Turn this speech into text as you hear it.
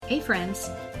Hey friends,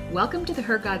 welcome to the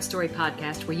Her God Story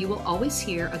podcast, where you will always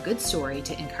hear a good story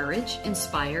to encourage,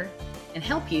 inspire, and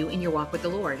help you in your walk with the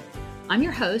Lord. I'm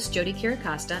your host, Jody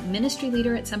Kiracosta, ministry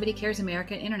leader at Somebody Cares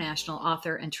America International,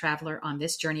 author and traveler on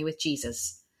this journey with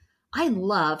Jesus. I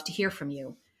love to hear from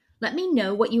you. Let me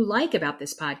know what you like about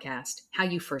this podcast, how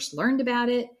you first learned about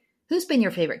it, who's been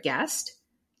your favorite guest,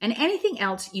 and anything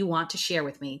else you want to share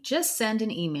with me. Just send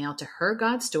an email to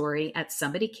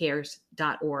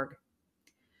hergodstory@somebodycares.org.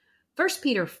 1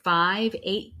 Peter 5,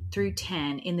 8 through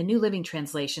 10 in the New Living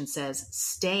Translation says,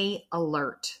 "Stay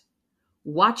alert.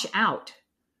 Watch out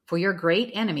for your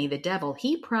great enemy, the devil.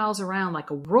 He prowls around like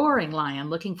a roaring lion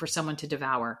looking for someone to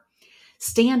devour.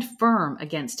 Stand firm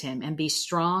against him and be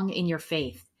strong in your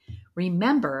faith.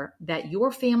 Remember that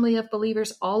your family of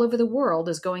believers all over the world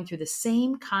is going through the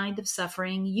same kind of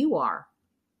suffering you are.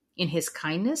 In his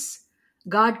kindness,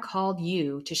 God called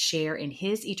you to share in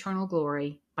his eternal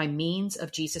glory by means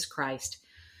of Jesus Christ.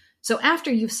 So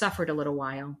after you've suffered a little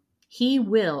while, he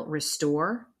will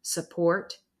restore,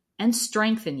 support, and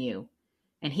strengthen you,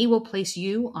 and he will place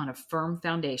you on a firm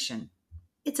foundation."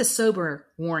 It's a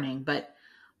sober warning, but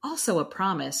also a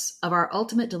promise of our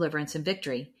ultimate deliverance and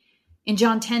victory. In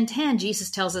John 10:10,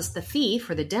 Jesus tells us the thief,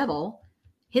 or the devil,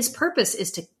 his purpose is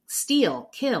to steal,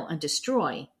 kill, and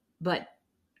destroy, but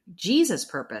Jesus'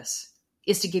 purpose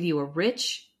is to give you a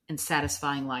rich and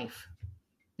satisfying life.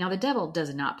 Now, the devil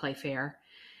does not play fair.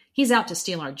 He's out to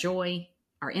steal our joy,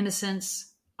 our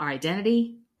innocence, our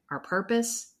identity, our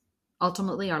purpose,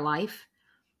 ultimately our life.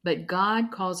 But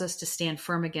God calls us to stand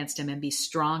firm against him and be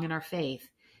strong in our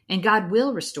faith. And God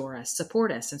will restore us,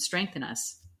 support us, and strengthen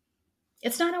us.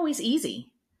 It's not always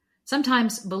easy.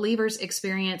 Sometimes believers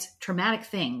experience traumatic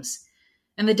things,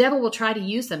 and the devil will try to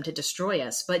use them to destroy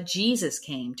us. But Jesus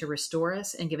came to restore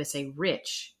us and give us a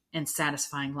rich and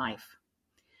satisfying life.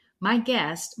 My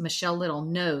guest, Michele Little,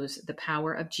 knows the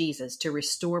power of Jesus to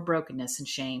restore brokenness and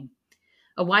shame.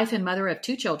 A wife and mother of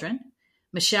 2 children,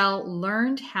 Michele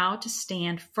learned how to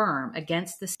stand firm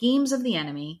against the schemes of the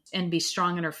enemy and be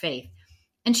strong in her faith.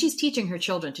 And she's teaching her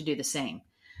children to do the same.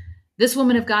 This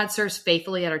woman of God serves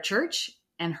faithfully at our church,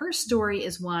 and her story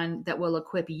is one that will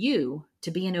equip you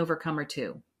to be an overcomer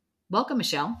too. Welcome,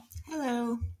 Michele.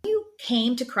 Hello. You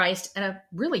came to Christ at a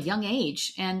really young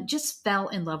age and just fell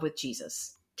in love with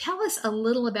Jesus. Tell us a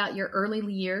little about your early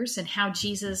years and how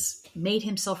Jesus made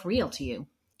himself real to you.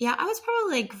 Yeah, I was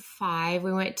probably like 5.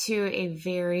 We went to a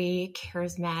very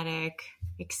charismatic,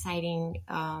 exciting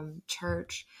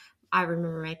church. I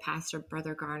remember my pastor,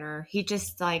 Brother Garner. He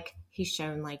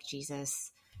shone like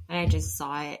Jesus, and I just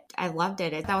saw it. I loved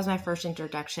it. That was my first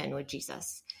introduction with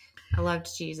Jesus. I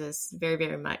loved Jesus very,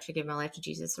 very much. I gave my life to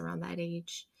Jesus around that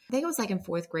age. I think it was like in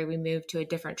 4th grade, we moved to a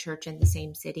different church in the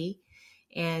same city.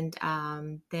 And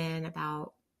then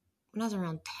about when I was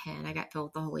around 10, I got filled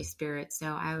with the Holy Spirit. So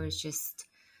I was just,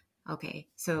 okay.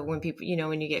 So when people,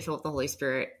 when you get filled with the Holy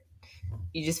Spirit,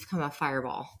 you just become a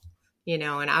fireball,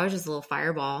 and I was just a little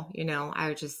fireball, I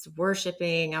was just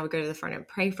worshiping. I would go to the front and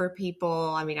pray for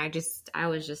people. I mean, I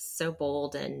was just so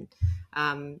bold, and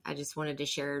I just wanted to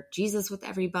share Jesus with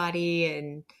everybody.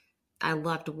 And I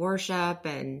loved worship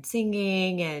and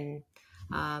singing, and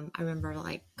I remember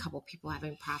like a couple people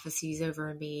having prophecies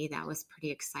over me. That was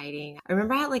pretty exciting. I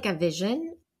remember I had like a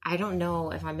vision. I don't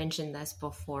know if I mentioned this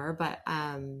before, but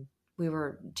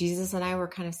Jesus and I were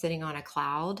kind of sitting on a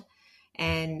cloud,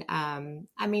 and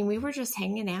we were just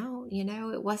hanging out,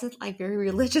 it wasn't like very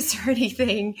religious or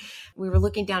anything. We were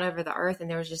looking down over the earth, and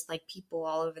there was just like people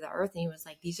all over the earth. And he was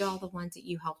like, "These are all the ones that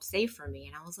you helped save for me."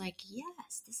 And I was like,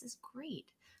 "Yes, this is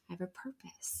great. I have a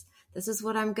purpose. This is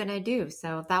what I'm going to do."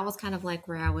 So that was kind of like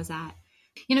where I was at.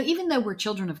 Even though we're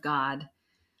children of God,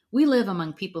 we live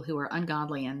among people who are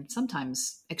ungodly and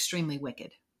sometimes extremely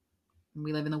wicked.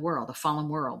 We live in the world, a fallen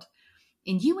world.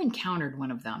 And you encountered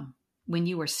one of them when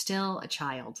you were still a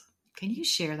child. Can you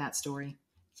share that story?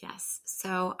 Yes.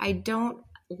 So I don't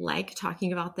like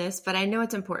talking about this, but I know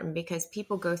it's important because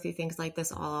people go through things like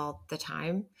this all the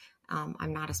time.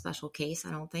 I'm not a special case,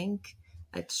 I don't think.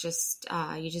 It's just,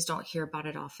 you just don't hear about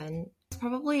it often. I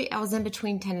was in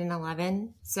between 10 and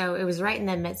 11. So it was right in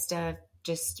the midst of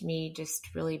just me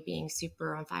just really being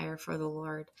super on fire for the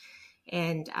Lord.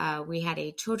 And we had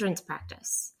a children's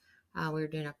practice. We were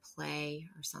doing a play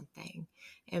or something.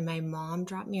 And my mom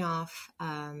dropped me off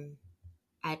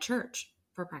at church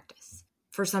for practice.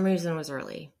 For some reason, it was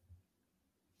early.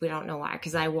 We don't know why,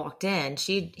 because I walked in.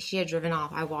 She had driven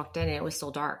off. I walked in, and it was still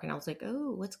dark. And I was like,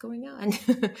 "Oh, what's going on?"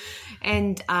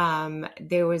 And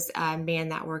there was a man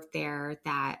that worked there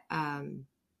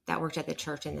that worked at the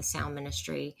church in the sound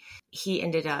ministry. He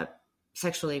ended up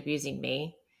sexually abusing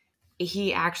me.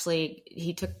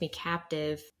 he took me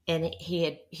captive, and he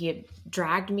had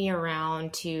dragged me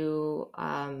around to,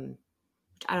 I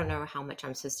don't know how much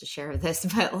I'm supposed to share of this,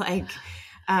 but like,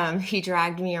 he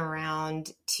dragged me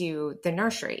around to the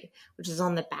nursery, which is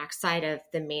on the backside of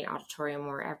the main auditorium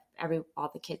where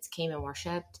all the kids came and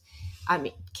worshiped.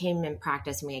 Came and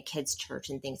practiced, and we had kids' church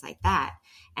and things like that.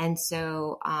 And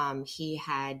so he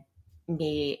had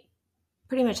me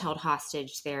pretty much held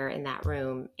hostage there in that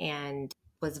room and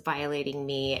was violating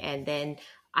me. And then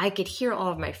I could hear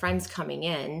all of my friends coming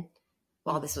in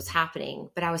while this was happening,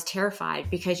 but I was terrified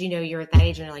because, you're at that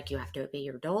age and you're like, you have to obey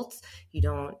your adults. You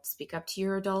don't speak up to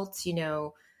your adults,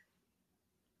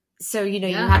 So,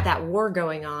 you have that war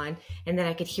going on, and then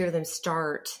I could hear them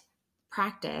start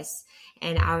practice,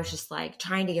 and I was just like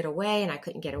trying to get away, and I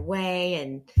couldn't get away,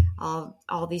 and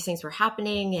all these things were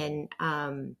happening.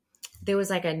 And there was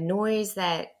like a noise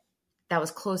that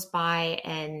was close by,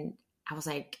 and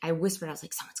I whispered, I was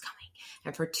like, someone's coming.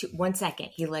 And for 1 second,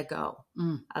 he let go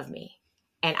of me,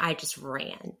 and I just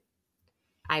ran.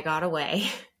 I got away.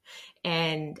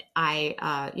 And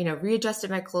I, readjusted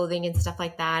my clothing and stuff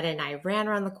like that. And I ran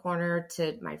around the corner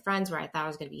to my friends where I thought I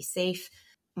was going to be safe.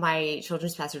 My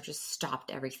children's pastor just stopped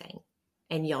everything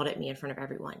and yelled at me in front of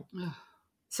everyone.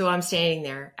 So I'm standing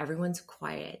there. Everyone's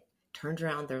quiet. Turned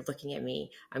around. They're looking at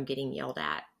me. I'm getting yelled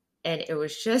at. And it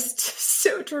was just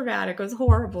so traumatic. It was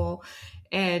horrible.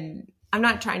 And I'm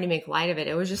not trying to make light of it.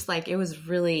 It was just like, it was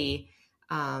really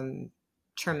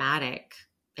traumatic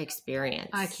experience.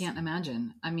 I can't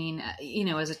imagine. I mean,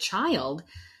 as a child,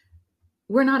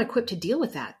 we're not equipped to deal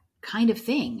with that kind of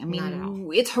thing. I mean,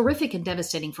 it's horrific and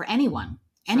devastating for anyone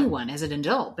as an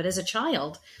adult, but as a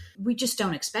child, we just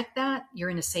don't expect that. You're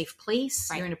in a safe place.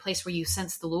 Right. You're in a place where you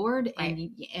sense the Lord, right.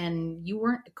 and you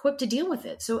weren't equipped to deal with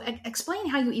it. So explain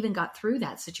how you even got through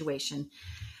that situation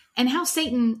and how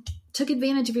Satan took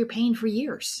advantage of your pain for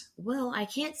years. Well, I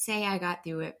can't say I got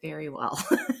through it very well.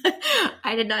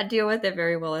 I did not deal with it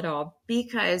very well at all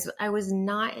because I was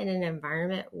not in an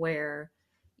environment where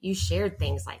you shared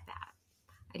things like that.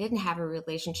 I didn't have a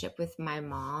relationship with my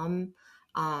mom,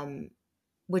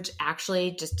 which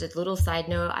actually, just a little side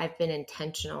note, I've been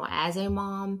intentional as a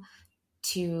mom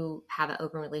to have an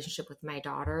open relationship with my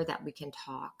daughter that we can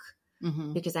talk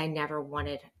because I never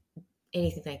wanted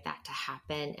anything like that to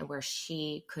happen and where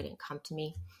she couldn't come to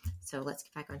me. So let's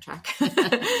get back on track.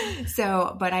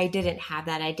 But I didn't have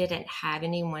that. I didn't have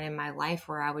anyone in my life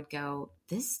where I would go,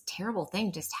 this terrible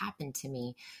thing just happened to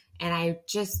me. And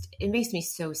it makes me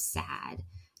so sad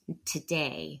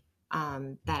today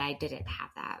that I didn't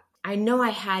have that. I know I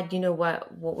had,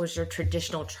 what was your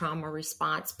traditional trauma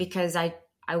response? Because I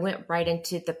went right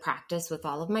into the practice with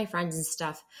all of my friends and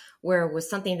stuff where it was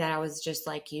something that I was just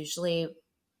like usually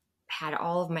had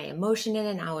all of my emotion in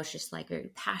it, and I was just like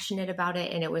very passionate about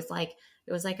it. And it was like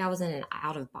I was in an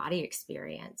out of body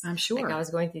experience. I'm sure. Like I was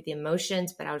going through the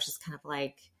emotions, but I was just kind of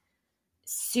like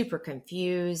super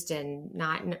confused and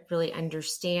not really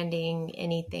understanding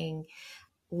anything.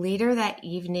 Later that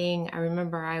evening, I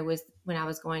remember when I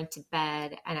was going to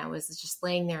bed and I was just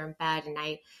laying there in bed and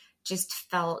I just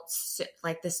felt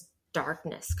like this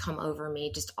darkness come over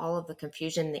me, just all of the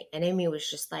confusion. The enemy was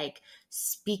just like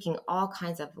speaking all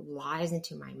kinds of lies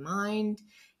into my mind.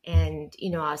 And,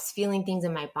 I was feeling things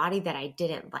in my body that I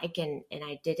didn't like and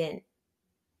I didn't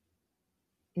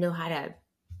know how to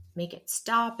make it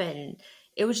stop. And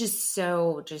it was just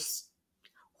so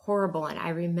horrible. And I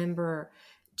remember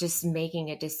just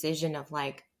making a decision of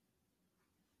like,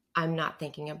 I'm not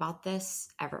thinking about this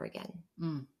ever again.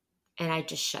 And I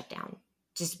just shut down.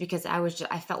 Just because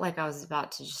I felt like I was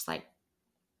about to just like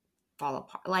fall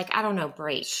apart, like, I don't know,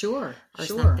 break. Sure.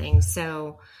 Something.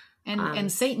 So,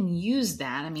 and Satan used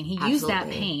that. I mean, he absolutely. used that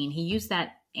pain. He used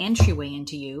that entryway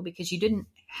into you because you didn't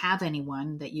have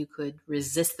anyone that you could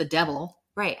resist the devil.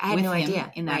 Right. I had no idea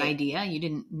in that idea. You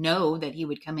didn't know that he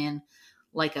would come in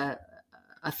like a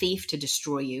thief to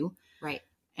destroy you. Right.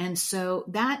 And so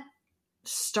that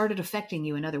started affecting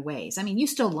you in other ways. I mean, you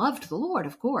still loved the Lord,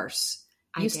 of course.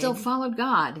 You still followed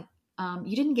God.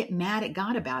 You didn't get mad at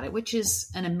God about it, which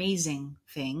is an amazing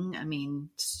thing. I mean,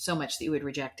 so much that you would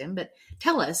reject him. But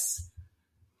tell us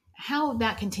how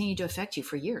that continued to affect you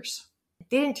for years.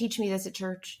 They didn't teach me this at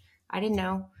church. I didn't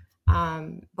know.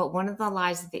 But one of the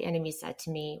lies that the enemy said to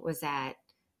me was that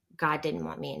God didn't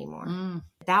want me anymore.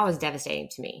 That was devastating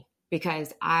to me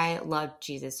because I loved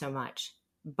Jesus so much,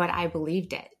 but I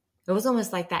believed it. It was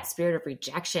almost like that spirit of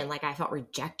rejection. Like I felt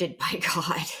rejected by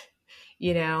God.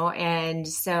 And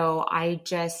so I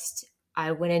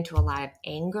went into a lot of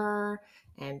anger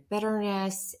and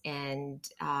bitterness and,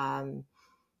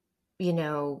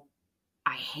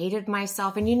 I hated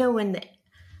myself. And when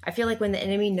I feel like when the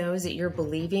enemy knows that you're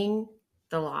believing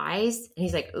the lies, and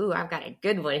he's like, ooh, I've got a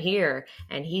good one here.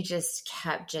 And he just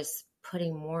kept just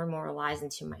putting more and more lies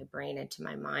into my brain, into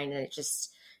my mind. And it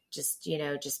just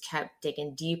kept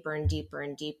digging deeper and deeper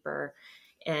and deeper.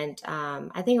 And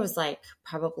I think it was like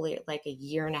probably like a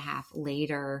year and a half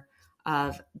later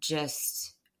of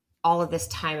just all of this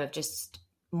time of just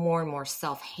more and more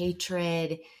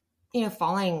self-hatred,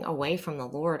 falling away from the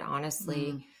Lord,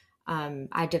 honestly.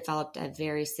 I developed a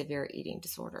very severe eating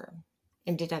disorder.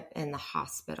 Ended up in the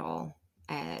hospital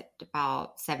at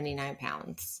about 79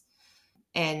 pounds.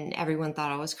 And everyone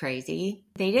thought I was crazy.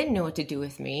 They didn't know what to do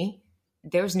with me.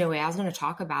 There was no way I was going to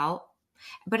talk about.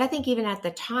 But I think even at the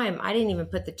time, I didn't even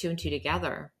put the 2 and 2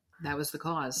 together. That was the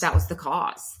cause. That was the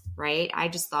cause, right? I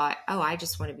just thought, oh, I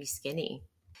just want to be skinny.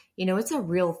 It's a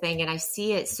real thing. And I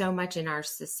see it so much in our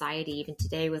society, even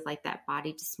today, with like that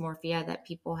body dysmorphia that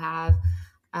people have.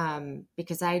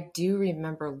 Because I do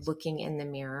remember looking in the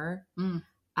mirror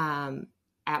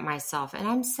at myself, and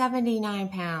I'm 79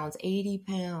 pounds, 80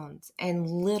 pounds, and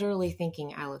literally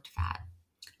thinking I looked fat.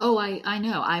 Oh, I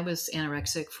know. I was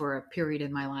anorexic for a period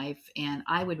in my life, and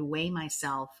I would weigh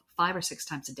myself 5 or 6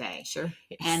 times a day. Sure.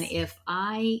 Yes. And if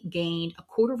I gained a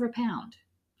quarter of a pound,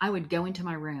 I would go into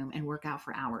my room and work out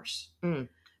for hours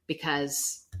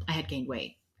because I had gained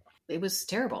weight. It was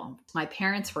terrible. My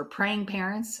parents were praying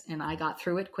parents, and I got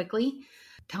through it quickly.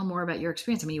 Tell more about your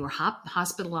experience. I mean, you were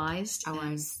hospitalized. I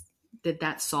was. Did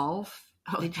that solve?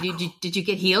 Oh, did you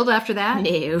get healed after that?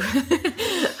 No,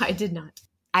 I did not.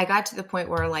 I got to the point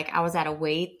where like I was at a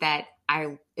weight that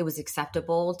it was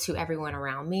acceptable to everyone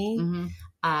around me.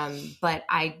 Mm-hmm. But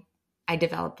I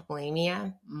developed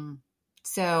bulimia.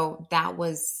 So that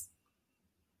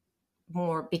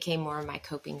became more of my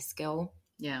coping skill.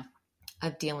 Yeah.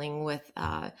 Of dealing with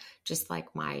just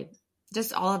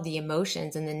all of the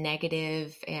emotions and the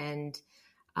negative. And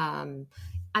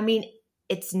I mean,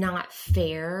 it's not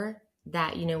fair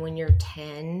that, when you're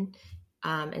 10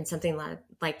 and something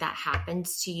like that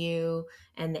happens to you.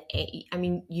 And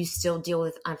you still deal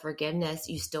with unforgiveness.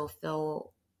 You still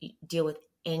deal with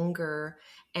anger,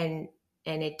 and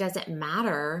it doesn't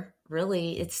matter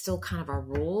really. It's still kind of a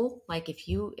rule. Like if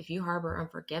you harbor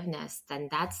unforgiveness, then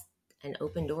that's an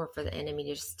open door for the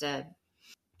enemy just to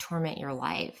torment your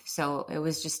life. So it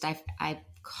was just, I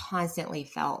constantly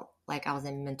felt like I was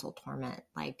in mental torment,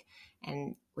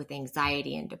 and with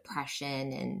anxiety and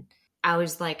depression. And I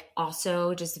was like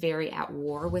also just very at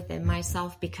war within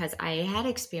myself because I had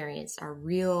experienced a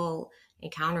real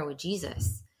encounter with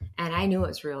Jesus, and I knew it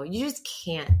was real. You just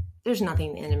can't, there's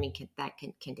nothing the enemy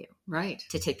can do. Right.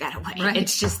 To take that away. Right.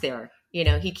 It's just there,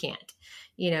 he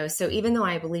can't, so even though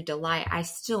I believed a lie, I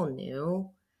still knew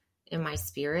in my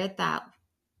spirit that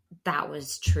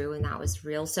was true and that was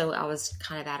real. So I was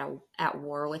kind of at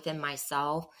war within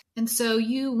myself. And so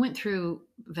you went through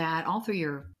that all through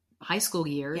your high school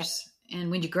years. Yep.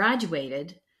 And when you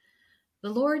graduated, the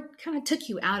Lord kind of took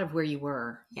you out of where you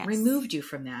were, yes. Removed you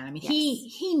from that. I mean, yes.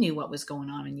 He knew what was going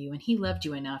on in you, and he loved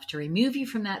you enough to remove you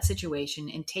from that situation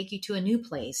and take you to a new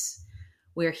place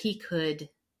where he could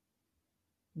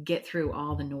get through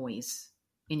all the noise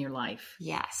in your life.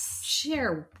 Yes.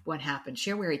 Share what happened.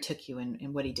 Share where he took you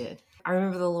and what he did. I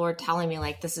remember the Lord telling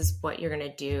me, this is what you're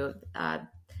going to do.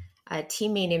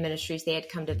 Team Media Ministries, they had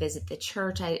come to visit the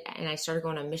church. I started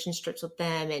going on mission trips with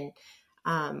them. And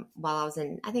while I was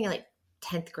in, I think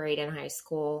 10th grade in high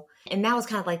school. And that was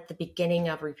kind of like the beginning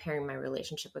of repairing my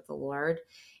relationship with the Lord.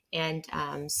 And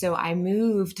so I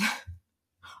moved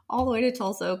all the way to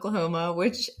Tulsa, Oklahoma,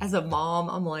 which as a mom,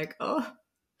 I'm like, oh,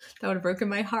 that would have broken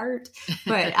my heart.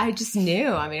 But I just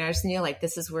knew,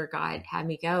 this is where God had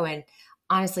me go. And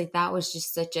honestly, that was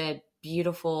just such a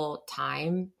beautiful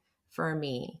time for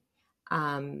me.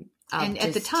 And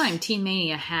at the time, Teen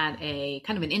Mania had a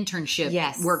kind of an internship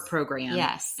yes. work program.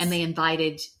 Yes. And they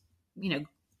invited,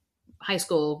 high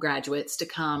school graduates to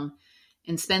come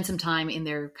and spend some time in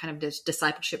their kind of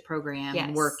discipleship program yes.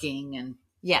 and working. And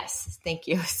yes, thank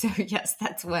you. So yes,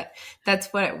 why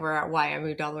I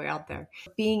moved all the way out there.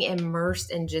 Being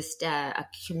immersed in just a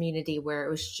community where it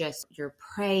was just, you're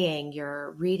praying,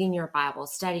 you're reading your Bible,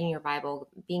 studying your Bible,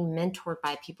 being mentored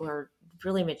by people who are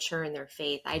really mature in their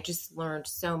faith. I just learned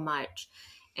so much.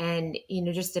 And,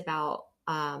 just about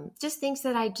just things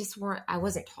that I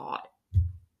wasn't taught,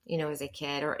 as a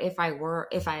kid, or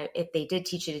if they did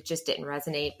teach it, it just didn't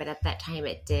resonate. But at that time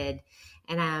it did.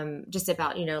 And just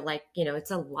about, it's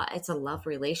a love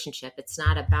relationship. It's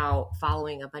not about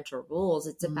following a bunch of rules.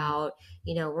 It's about,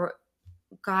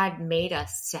 God made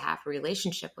us to have a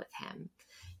relationship with him.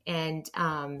 and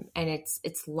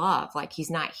it's love. Like,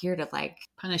 he's not here to like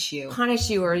Punish you.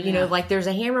 or, Yeah. like there's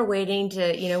a hammer waiting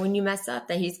to, when you mess up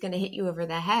that he's going to hit you over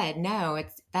the head. No,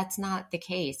 that's not the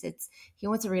case. He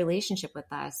wants a relationship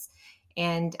with us.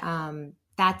 And,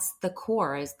 that's the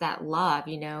core, is that love,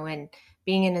 and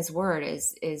being in his word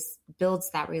is builds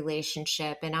that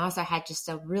relationship. And I also had just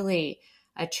a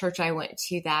church I went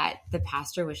to that the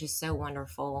pastor was just so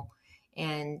wonderful.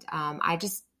 And,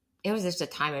 it was just a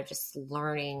time of just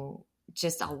learning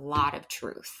just a lot of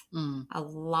truth, a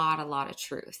lot of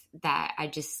truth that I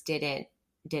just didn't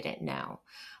know.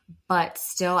 But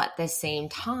still at the same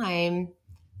time,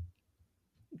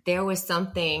 there was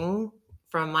something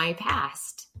from my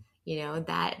past,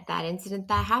 that incident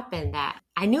that happened, that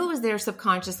I knew it was there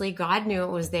subconsciously. God knew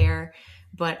it was there,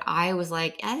 but I was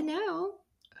like, I know.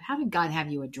 How did God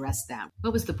have you address that?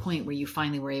 What was the point where you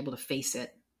finally were able to face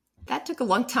it? That took a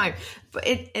long time, but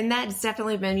and that's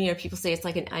definitely been, people say it's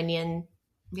like an onion.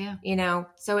 Yeah.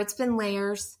 So it's been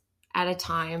layers at a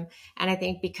time. And I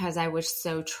think because I was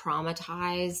so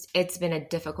traumatized, it's been a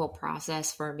difficult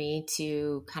process for me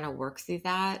to kind of work through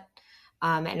that.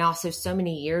 And also so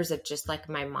many years of just like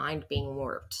my mind being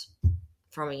warped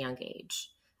from a young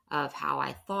age of how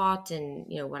I thought and,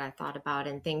 what I thought about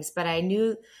and things. But I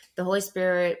knew the Holy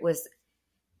Spirit was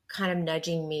kind of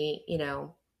nudging me,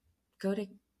 go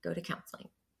to counseling,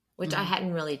 which I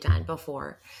hadn't really done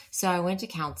before. So I went to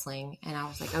counseling and I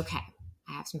was like, okay,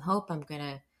 I have some hope. I'm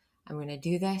going to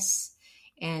do this.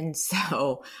 And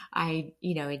so I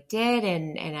did.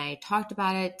 And I talked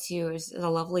about it to a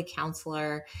lovely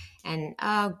counselor, and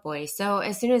oh boy. So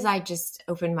as soon as I just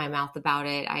opened my mouth about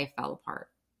it, I fell apart.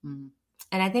 Mm.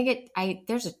 And I think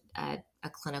there's a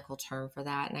clinical term for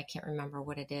that, and I can't remember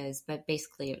what it is, but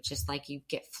basically it's just like you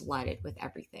get flooded with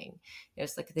everything.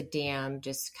 It's like the dam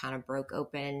just kind of broke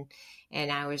open,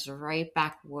 and I was right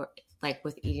back like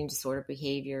with eating disorder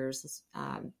behaviors.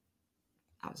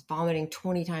 I was vomiting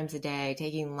 20 times a day,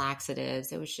 taking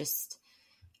laxatives. It was just,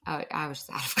 I was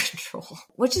out of control,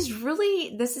 which is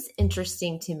this is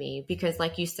interesting to me because,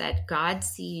 like you said, God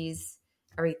sees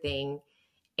everything.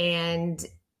 And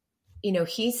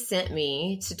he sent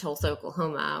me to Tulsa,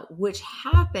 Oklahoma, which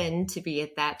happened to be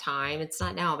at that time, it's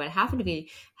not now, but it happened to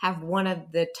have one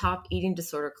of the top eating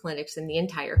disorder clinics in the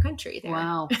entire country there.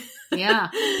 Wow. Yeah.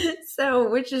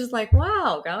 So, which is like,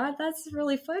 wow, God, that's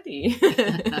really funny.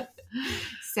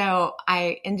 So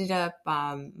I ended up,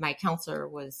 my counselor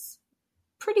was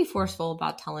pretty forceful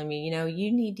about telling me,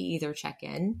 you need to either check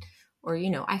in or,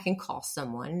 I can call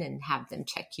someone and have them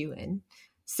check you in.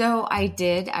 So I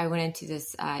did. I went into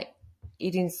this,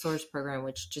 eating disorders program,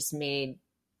 which just made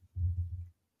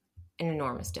an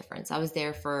enormous difference. I was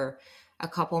there for a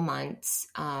couple months,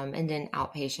 and then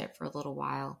outpatient for a little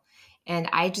while. And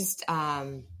I just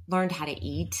learned how to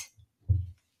eat.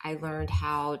 I learned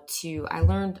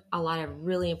a lot of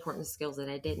really important skills that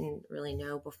I didn't really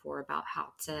know before about how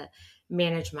to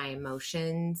manage my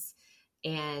emotions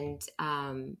and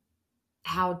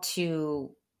how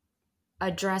to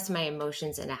address my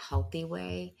emotions in a healthy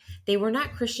way. They were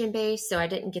not Christian based, so I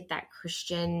didn't get that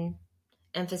Christian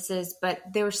emphasis, but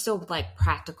they were still like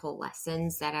practical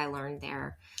lessons that I learned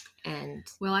there. And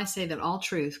well, I say that all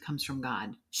truth comes from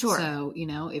God. Sure. So,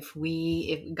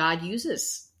 if God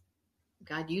uses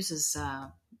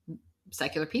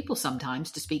secular people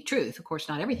sometimes to speak truth. Of course,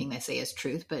 not everything they say is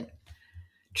truth, but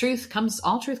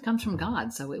all truth comes from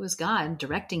God. So it was God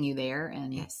directing you there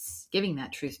and yes, giving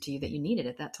that truth to you that you needed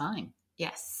at that time.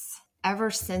 Yes.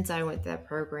 Ever since I went to that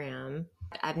program,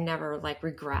 I've never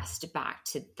regressed back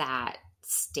to that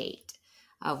state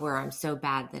of where I'm so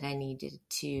bad that I needed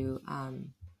to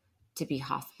be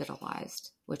hospitalized,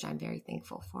 which I'm very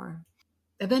thankful for.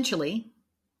 Eventually,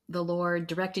 the Lord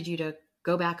directed you to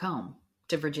go back home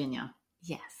to Virginia.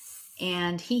 Yes.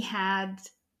 And he had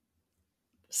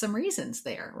some reasons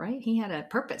there, right? He had a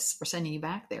purpose for sending you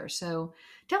back there. So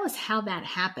tell us how that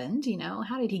happened.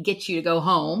 How did he get you to go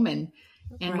home and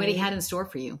right. What he had in store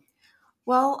for you?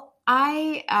 Well,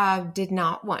 I did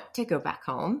not want to go back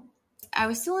home. I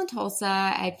was still in Tulsa.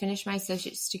 I had finished my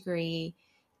associate's degree.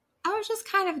 I was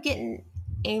just kind of getting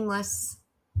aimless.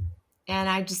 And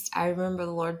I remember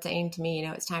the Lord saying to me,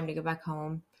 it's time to go back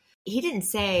home. He didn't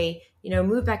say,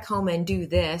 move back home and do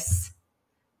this.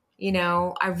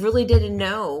 I really didn't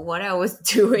know what I was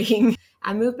doing.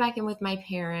 I moved back in with my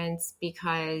parents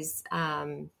because,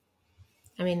 they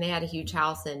had a huge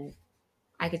house and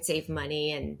I could save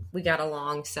money and we got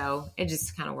along. So it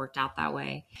just kind of worked out that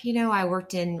way. I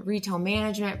worked in retail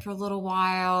management for a little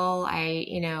while. I,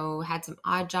 had some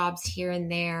odd jobs here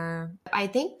and there. I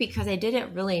think because I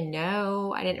didn't really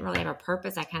know, I didn't really have a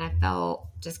purpose. I kind of felt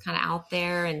just kind of out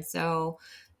there. And so,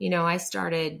 I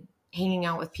started hanging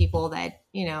out with people that,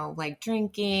 like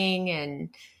drinking and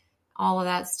all of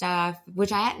that stuff,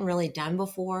 which I hadn't really done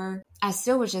before. I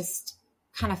still was just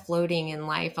kind of floating in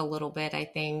life a little bit, I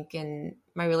think. And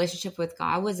my relationship with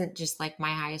God wasn't just like my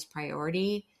highest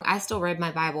priority. I still read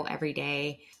my Bible every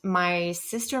day. My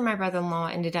sister and my brother-in-law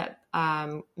ended up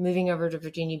moving over to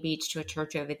Virginia Beach to a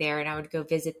church over there, and I would go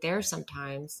visit there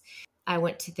sometimes. I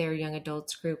went to their young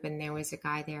adults group, and there was a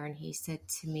guy there, and he said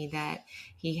to me that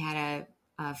he had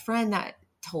a friend that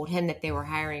told him that they were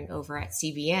hiring over at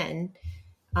CBN.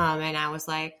 And I was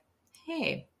like,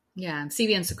 hey. Yeah, and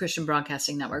CBN's the Christian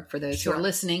Broadcasting Network for those Sure. who are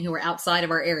listening who are outside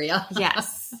of our area.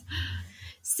 Yes.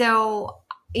 So,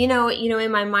 in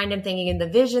my mind, I'm thinking in the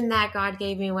vision that God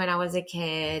gave me when I was a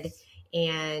kid,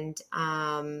 and,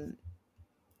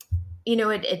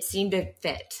 it seemed to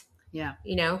fit. Yeah.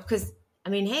 Because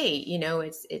hey,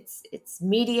 it's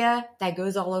media that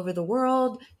goes all over the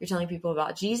world. You're telling people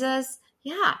about Jesus.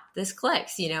 Yeah, this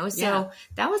clicks, So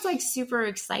that was like super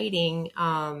exciting.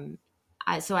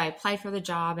 So I applied for the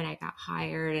job and I got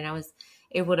hired, and I was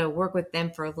able to work with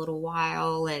them for a little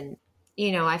while. And,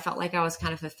 I felt like I was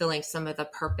kind of fulfilling some of the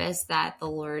purpose that the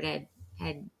Lord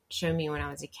had shown me when I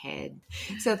was a kid.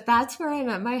 So that's where I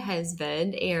met my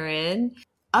husband, Aaron.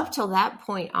 Up till that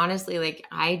point, honestly, like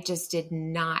I just did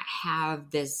not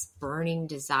have this burning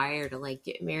desire to like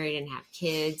get married and have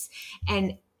kids,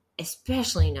 and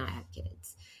especially not have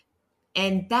kids.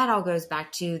 And that all goes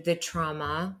back to the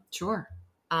trauma. Sure.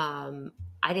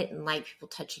 I didn't like people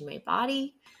touching my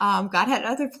body. God had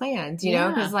other plans,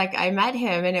 because like I met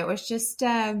him and it was just,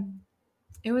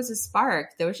 it was a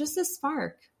spark. There was just a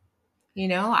spark,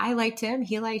 I liked him.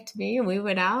 He liked me, and we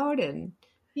went out and,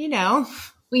 Well,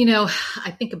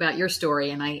 I think about your story,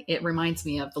 and it reminds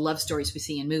me of the love stories we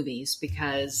see in movies,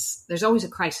 because there's always a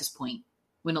crisis point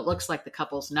when it looks like the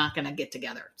couple's not going to get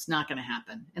together. It's not going to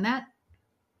happen. And that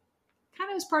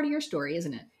kind of is part of your story,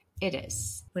 isn't it? It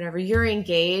is. Whenever you're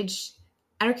engaged,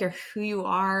 I don't care who you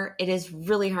are, it is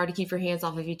really hard to keep your hands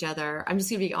off of each other. I'm just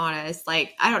going to be honest.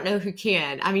 Like, I don't know who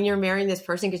can. I mean, you're marrying this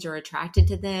person because you're attracted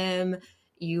to them.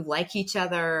 You like each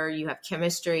other. You have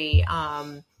chemistry.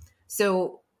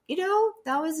 So,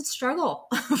 that was a struggle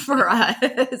for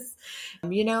us.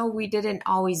 We didn't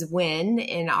always win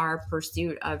in our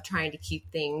pursuit of trying to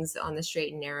keep things on the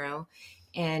straight and narrow.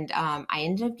 And I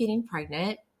ended up getting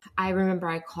pregnant. I remember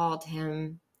I called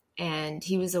him, and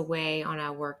he was away on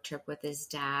a work trip with his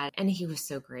dad, and he was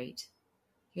so great.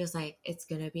 He was like, it's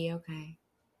going to be okay.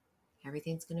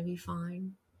 Everything's going to be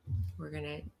fine. We're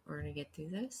going to get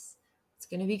through this. It's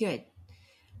going to be good.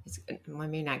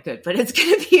 Maybe not good, but it's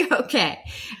going to be okay.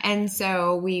 And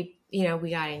so we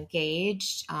got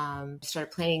engaged,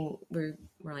 started planning. We're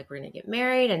like, we're going to get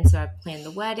married. And so I planned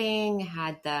the wedding,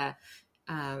 had the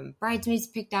bridesmaids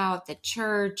picked out, the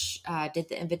church, did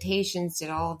the invitations, did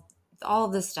all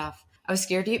of this stuff. I was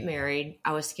scared to get married.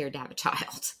 I was scared to have a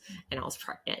child, and I was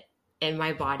pregnant, and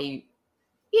my body,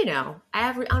 I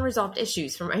have unresolved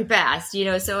issues from my past,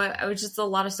 so I was just a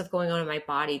lot of stuff going on in my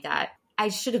body that I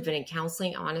should have been in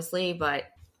counseling, honestly, but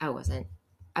I wasn't.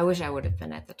 I wish I would have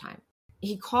been at the time.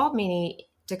 He called me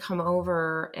to come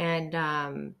over,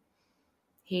 and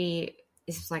he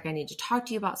was like, I need to talk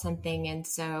to you about something. And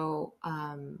so,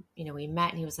 we met,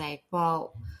 and he was like,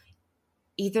 well,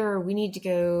 either we need to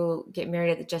go get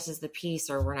married at the Justice of the Peace,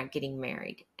 or we're not getting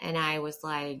married. And I was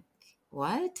like,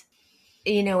 what?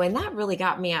 And that really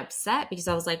got me upset, because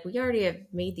I was like, we already have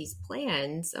made these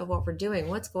plans of what we're doing.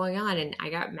 What's going on? And I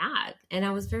got mad, and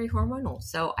I was very hormonal.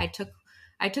 So I took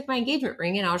my engagement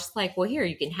ring, and I was just like, well, here,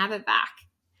 you can have it back.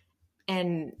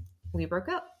 And we broke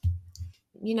up.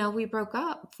 We broke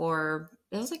up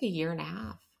it was like a year and a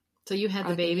half. So you had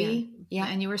the baby, yeah,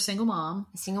 and you were a single mom.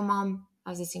 I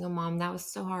was a single mom. That was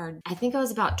so hard. I think I was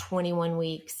about 21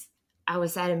 weeks. I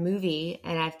was at a movie,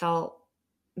 and I felt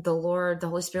the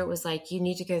Holy Spirit was like, you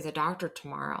need to go to the doctor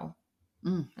tomorrow.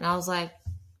 And I was like,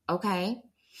 okay.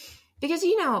 Because,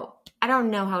 I don't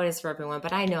know how it is for everyone,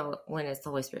 but I know when it's the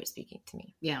Holy Spirit speaking to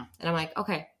me. Yeah. And I'm like,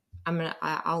 okay,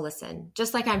 I'll listen.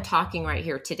 Just like I'm talking right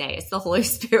here today. It's the Holy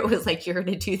Spirit was like, you're going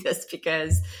to do this,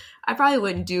 because I probably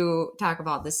wouldn't talk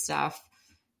about this stuff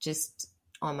just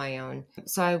on my own.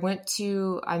 So I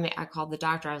I called the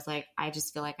doctor. I was like, I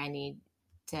just feel like you need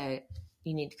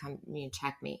to come,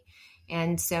 check me.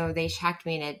 And so they checked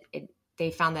me, and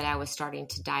they found that I was starting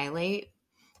to dilate.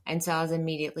 And so I was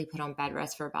immediately put on bed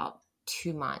rest for about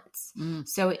 2 months.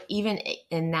 So even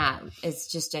in that, it's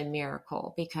just a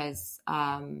miracle, because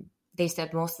they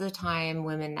said most of the time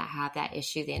women that have that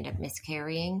issue, they end up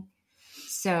miscarrying.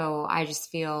 So I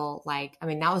just feel like,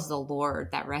 that was the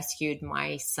Lord that rescued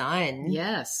my son.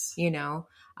 Yes.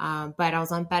 But I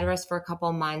was on bed rest for a couple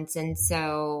of months. And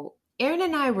so Aaron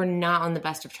and I were not on the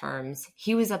best of terms.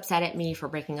 He was upset at me for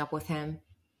breaking up with him.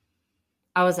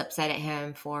 I was upset at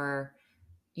him for,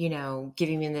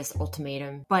 giving me this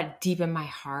ultimatum. But deep in my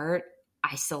heart,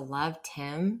 I still loved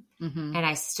him, and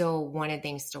I still wanted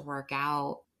things to work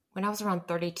out. When I was around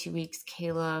 32 weeks,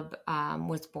 Caleb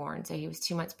was born. So he was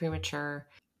 2 months premature.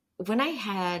 When I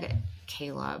had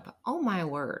Caleb, oh my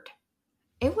word,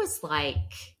 it was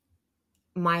like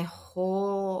my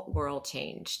whole world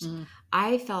changed.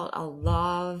 I felt a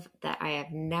love that I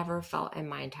have never felt in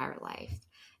my entire life.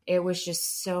 It was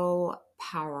just so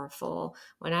powerful.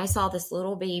 When I saw this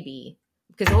little baby,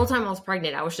 because the whole time I was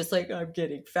pregnant, I was just like, I'm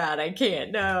getting fat. I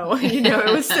can't, no.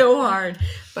 It was so hard.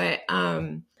 But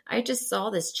I just saw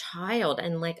this child,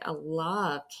 and like a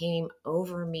love came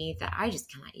over me that I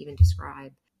just cannot even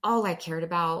describe. All I cared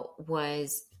about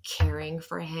was caring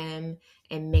for him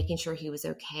and making sure he was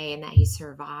okay and that he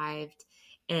survived.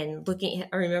 And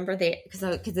I remember because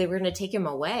they were going to take him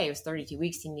away. It was 32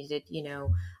 weeks. He needed,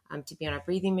 to be on a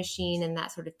breathing machine and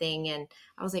that sort of thing. And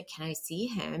I was like, can I see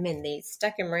him? And they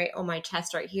stuck him right on my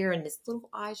chest right here. And his little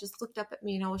eyes just looked up at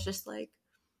me, and I was just like,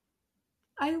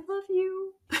 I love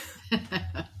you.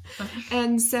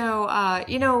 And so,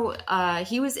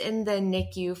 he was in the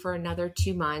NICU for another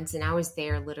 2 months, and I was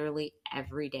there literally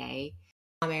every day.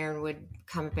 Aaron would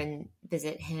come up and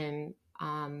visit him.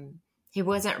 He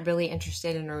wasn't really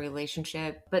interested in a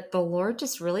relationship, but the Lord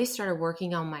just really started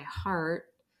working on my heart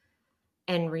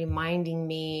and reminding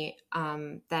me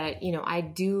that, I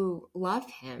do love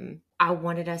him. I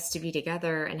wanted us to be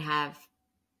together and have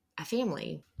a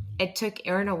family. It took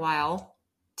Aaron a while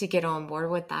to get on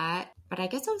board with that, but I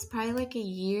guess it was probably like a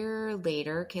year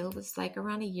later. Caleb was like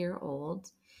around a year old,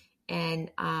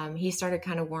 and he started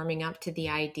kind of warming up to the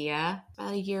idea.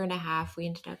 About a year and a half, we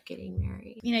ended up getting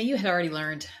married. You had already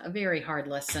learned a very hard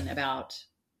lesson about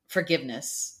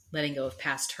forgiveness, letting go of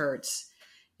past hurts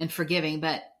and forgiving,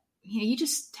 but you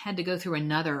just had to go through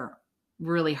another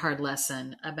really hard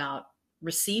lesson about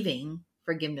receiving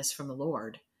forgiveness from the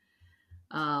Lord.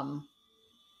 When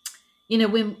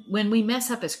we mess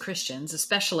up as Christians,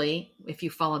 especially if you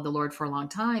followed the Lord for a long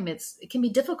time, it can be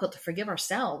difficult to forgive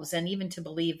ourselves and even to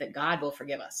believe that God will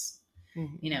forgive us.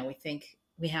 Mm-hmm. We think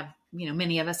we have,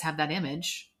 many of us have that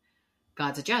image.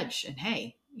 God's a judge, and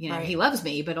hey, right. He loves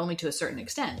me, but only to a certain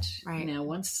extent. Right.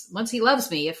 Once he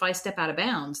loves me, if I step out of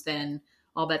bounds, then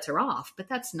all bets are off. But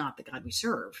that's not the God we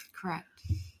serve. Correct.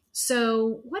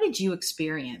 So what did you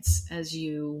experience as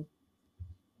you,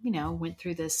 went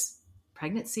through this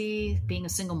pregnancy, being a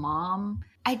single mom?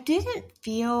 I didn't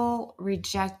feel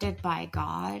rejected by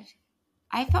God.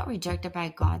 I felt rejected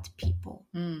by God's people.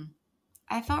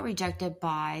 I felt rejected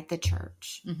by the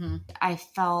church. Mm-hmm. I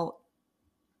felt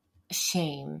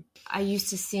shame. I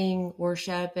used to sing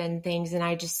worship and things, and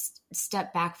I just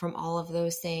stepped back from all of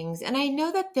those things. And I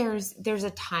know that there's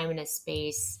a time and a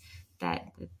space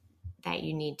that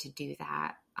you need to do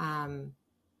that.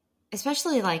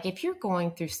 Especially like if you're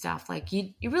going through stuff, like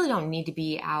you really don't need to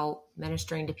be out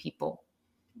ministering to people.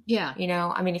 Yeah.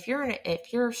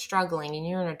 If you're struggling and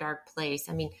you're in a dark place,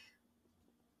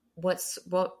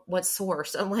 what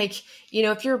source? I'm like,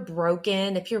 if you're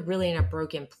broken, if you're really in a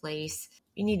broken place,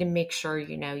 you need to make sure,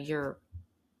 you're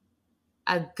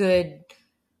a good,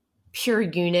 pure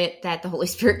unit that the Holy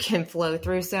Spirit can flow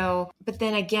through. So, but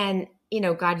then again,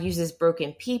 God uses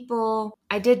broken people.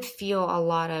 I did feel a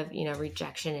lot of,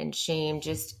 rejection and shame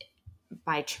just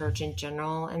by church in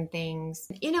general and things.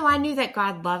 I knew that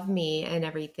God loved me and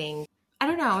everything. I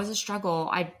don't know. It was a struggle.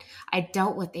 I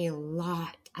dealt with a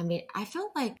lot. I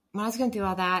felt like when I was going through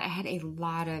all that, I had a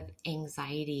lot of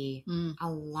anxiety, a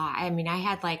lot. I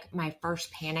had like my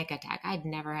first panic attack. I'd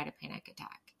never had a panic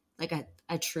attack, like a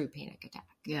true panic attack.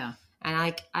 Yeah.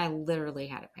 And I literally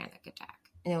had a panic attack,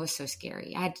 and it was so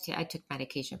scary. I took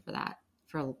medication for that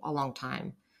for a long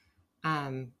time.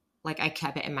 I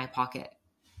kept it in my pocket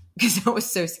because it was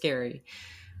so scary.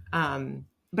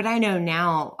 But I know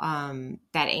now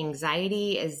that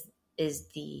anxiety is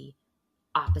the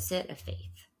opposite of faith.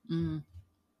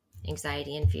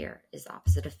 Anxiety and fear is the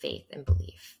opposite of faith and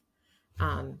belief.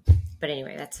 But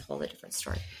anyway, that's a whole different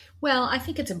story. Well, I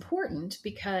think it's important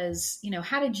because,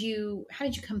 how did you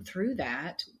come through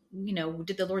that?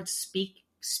 Did the Lord speak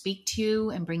to you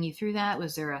and bring you through that?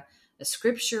 Was there a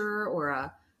scripture or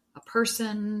a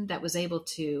person that was able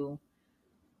to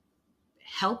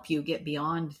help you get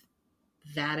beyond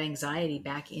that anxiety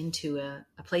back into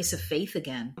a place of faith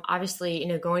again? Obviously,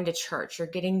 going to church or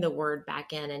getting the word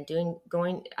back in and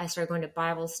I started going to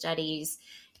Bible studies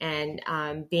and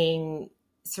being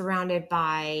surrounded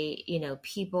by,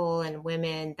 people and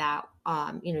women that,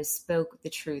 spoke the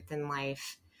truth in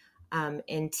life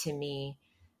into me,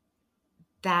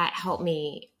 that helped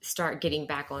me start getting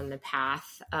back on the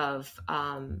path of,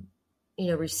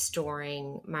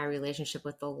 restoring my relationship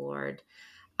with the Lord.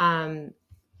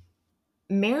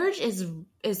 Marriage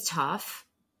is tough.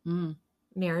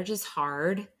 Marriage is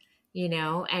hard,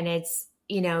 and it's,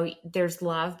 there's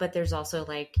love, but there's also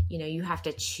like, you have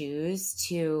to choose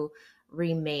to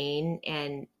remain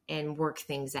and work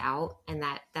things out. And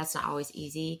that's not always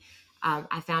easy.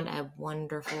 I found a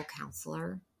wonderful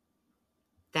counselor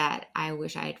that I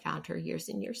wish I had found her years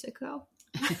and years ago.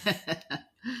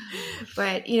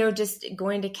 But, just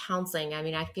going to counseling, I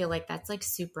mean, I feel like that's like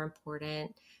super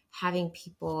important, having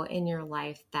people in your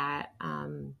life that,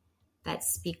 that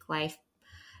speak life.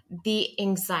 The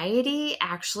anxiety,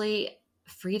 actually,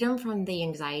 freedom from the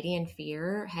anxiety and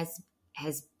fear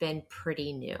has been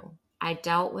pretty new. I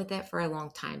dealt with it for a long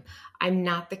time. I'm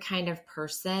not the kind of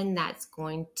person that's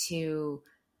going to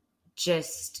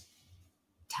just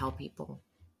tell people.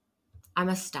 I'm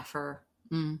a stuffer.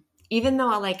 Even though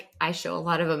I show a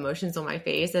lot of emotions on my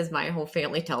face, as my whole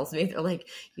family tells me, they're like,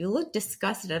 you look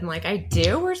disgusted. I'm like, I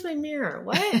do? Where's my mirror?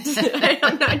 What?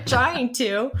 I'm not trying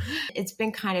to. It's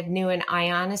been kind of new. And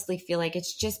I honestly feel like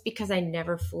it's just because I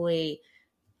never fully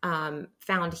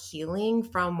found healing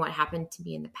from what happened to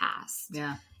me in the past.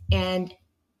 Yeah. And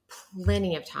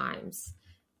plenty of times,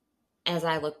 as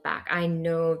I look back, I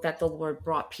know that the Lord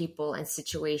brought people and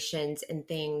situations and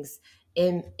things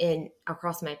in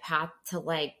across my path to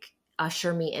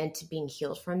usher me into being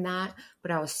healed from that.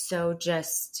 But I was so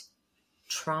just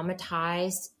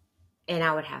traumatized, and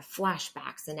I would have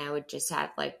flashbacks, and I would just have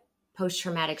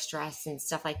post-traumatic stress and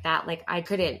stuff like that. I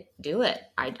couldn't do it.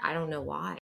 I don't know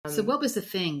why. So what was the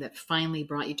thing that finally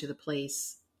brought you to the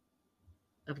place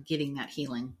of getting that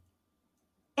healing?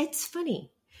 It's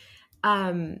funny.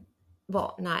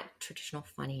 Well, not traditional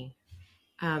funny,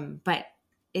 but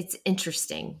it's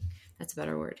interesting. That's a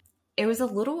better word. It was a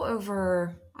little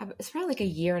over, it's probably a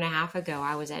year and a half ago.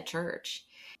 I was at church.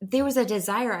 There was a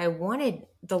desire. I wanted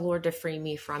the Lord to free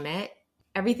me from it.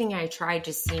 Everything I tried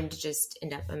just seemed to just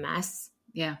end up a mess.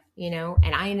 Yeah.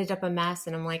 And I ended up a mess,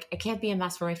 and I'm like, I can't be a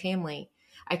mess for my family.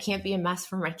 I can't be a mess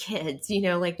for my kids, they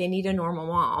need a normal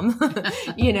mom,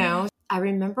 I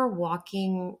remember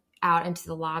walking out into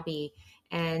the lobby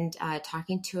and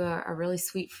talking to a really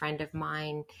sweet friend of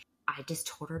mine. I just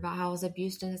told her about how I was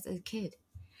abused as a kid.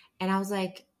 And I was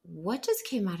like, what just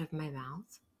came out of my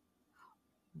mouth?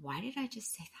 Why did I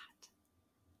just say that?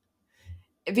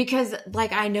 Because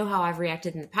I know how I've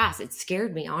reacted in the past. It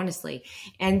scared me, honestly.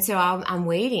 And so I'm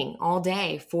waiting all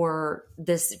day for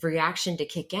this reaction to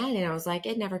kick in. And I was like,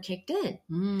 it never kicked in.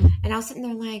 And I was sitting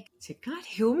there like, did God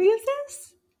heal me of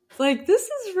this? This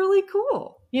is really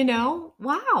cool.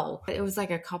 Wow. It was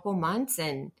a couple months,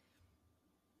 and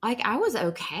I was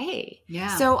okay.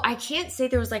 Yeah. So I can't say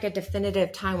there was a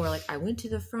definitive time where I went to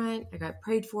the front, I got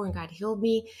prayed for, and God healed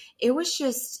me. It was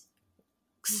just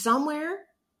somewhere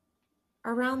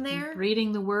around there.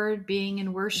 Reading the word, being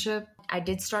in worship. I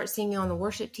did start singing on the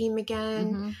worship team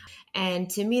again. And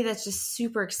to me, that's just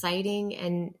super exciting.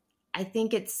 And I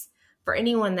think it's for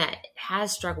anyone that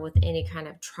has struggled with any kind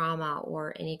of trauma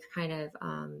or any kind of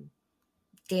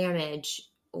damage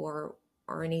or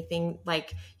anything,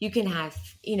 you can have,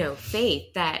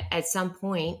 faith that at some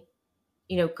point,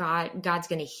 God's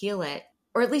going to heal it,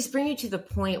 or at least bring you to the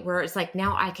point where it's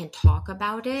now I can talk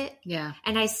about it. Yeah.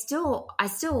 And I still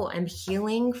am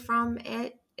healing from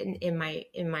it in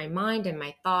my mind and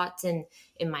my thoughts and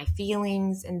in my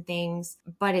feelings and things,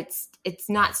 but it's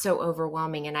not so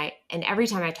overwhelming. And every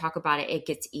time I talk about it, it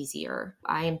gets easier.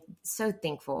 I am so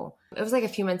thankful. It was a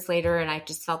few months later, and I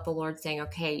just felt the Lord saying,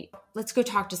 okay, let's go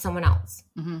talk to someone else,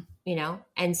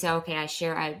 And so, okay,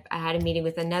 I had a meeting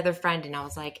with another friend, and I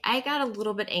was like, I got a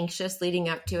little bit anxious leading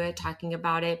up to it, talking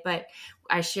about it, but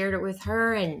I shared it with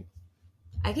her, and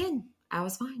again, I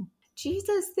was fine.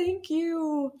 Jesus, thank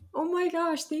you. Oh my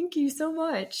gosh, thank you so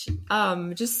much.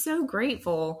 Just so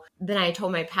grateful. Then I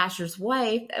told my pastor's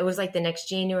wife, it was the next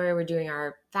January, we're doing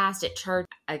our fast at church.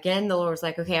 Again, the Lord was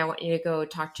like, okay, I want you to go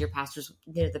talk to your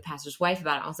the pastor's wife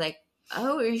about it. I was like,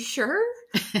 oh, are you sure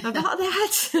about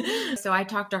that? So I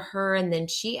talked to her, and then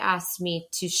she asked me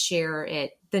to share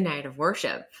it the night of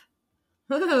worship.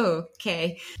 Oh,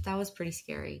 okay. That was pretty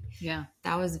scary. Yeah.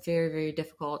 That was very, very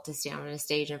difficult to stand on a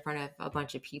stage in front of a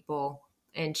bunch of people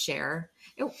and share.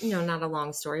 It, not a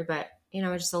long story, but,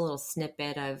 just a little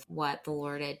snippet of what the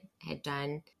Lord had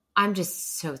done. I'm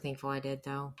just so thankful I did,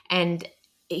 though. And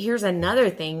here's another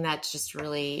thing that's just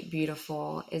really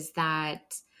beautiful is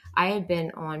that I had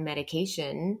been on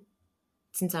medication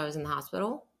since I was in the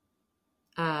hospital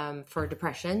for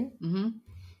depression. Mm-hmm.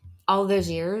 All those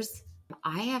years,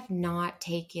 I haven't had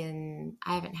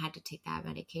to take that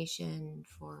medication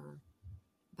for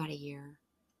about a year.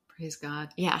 Praise God.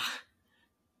 Yeah.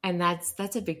 And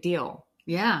that's a big deal.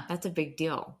 Yeah. That's a big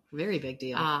deal. Very big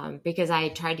deal. Because I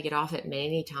tried to get off it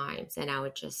many times and I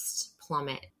would just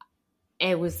plummet.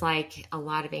 It was like a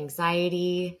lot of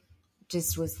anxiety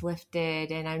just was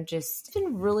lifted, and it's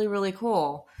been really, really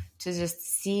cool to just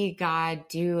see God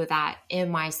do that in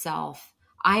myself.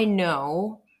 I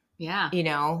know,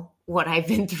 what I've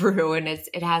been through, and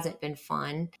it hasn't been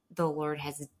fun. The Lord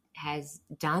has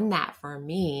done that for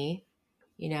me.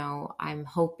 I'm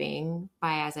hoping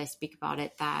as I speak about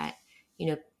it that,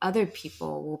 other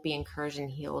people will be encouraged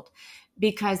and healed,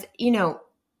 because,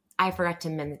 I forgot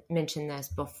to mention this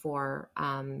before,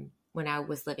 when I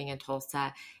was living in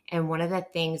Tulsa. And one of the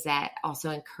things that also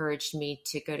encouraged me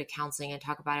to go to counseling and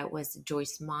talk about it was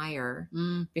Joyce Meyer,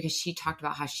 because she talked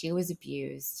about how she was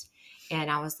abused.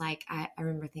 And I was like, I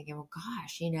remember thinking, well,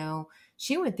 gosh,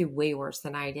 she went through way worse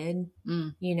than I did,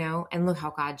 and look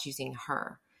how God's using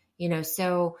her,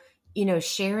 so,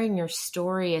 sharing your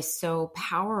story is so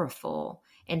powerful,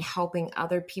 and helping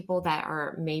other people that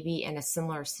are maybe in a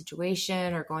similar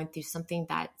situation or going through something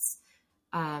that's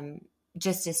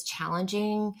just as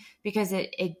challenging, because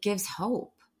it gives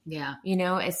hope. Yeah.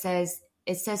 It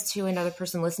says to another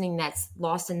person listening that's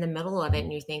lost in the middle of it,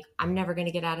 and you think, I'm never going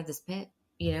to get out of this pit.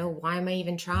 Why am I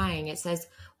even trying? It says,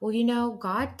 well,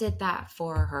 God did that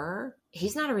for her.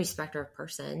 He's not a respecter of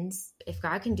persons. If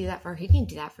God can do that for her, he can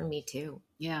do that for me too.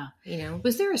 Yeah.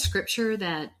 Was there a scripture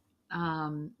that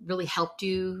really helped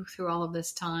you through all of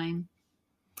this time?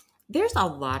 There's a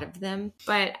lot of them,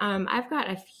 but I've got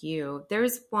a few.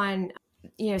 There's one,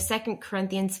 2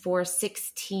 Corinthians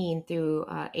 4:16 through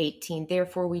 18.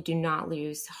 Therefore, we do not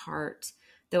lose heart.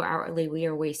 Though outwardly we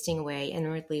are wasting away,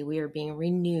 inwardly we are being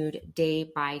renewed day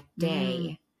by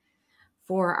day.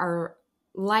 For our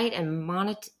light and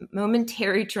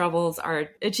momentary troubles are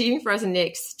achieving for us an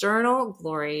external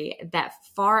glory that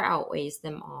far outweighs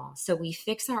them all. So we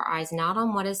fix our eyes not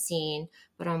on what is seen,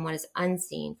 but on what is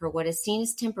unseen. For what is seen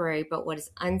is temporary, but what is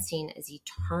unseen is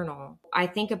eternal. I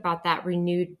think about that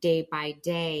renewed day by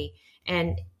day.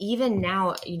 And even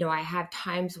now, I have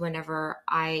times whenever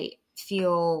I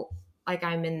feel like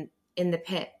I'm in the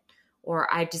pit,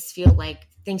 or I just feel like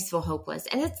things feel hopeless.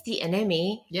 And it's the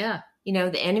enemy. Yeah.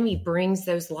 The enemy brings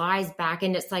those lies back,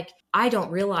 and it's like, I don't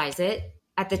realize it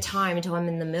at the time until I'm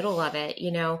in the middle of it,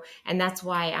 and that's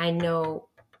why I know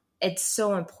it's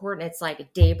so important. It's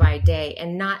like day by day,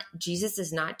 and Jesus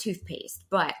is not toothpaste,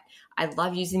 but I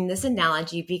love using this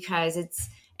analogy because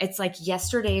it's like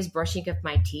yesterday's brushing of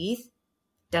my teeth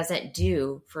doesn't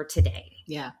do for today.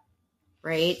 Yeah.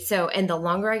 Right. So, and the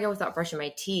longer I go without brushing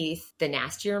my teeth, the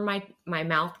nastier my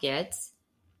mouth gets.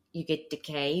 You get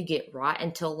decay, you get rot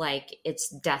until like it's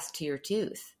death to your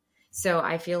tooth. So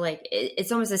I feel like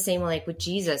it's almost the same like with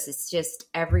Jesus. It's just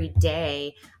every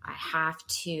day I have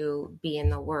to be in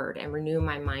the Word and renew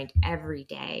my mind every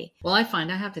day. Well, I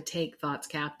find I have to take thoughts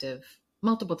captive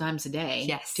multiple times a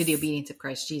day to the obedience of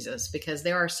Christ Jesus, because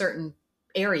there are certain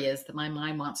areas that my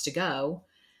mind wants to go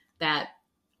that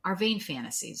are vain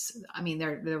fantasies. I mean,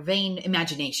 they're vain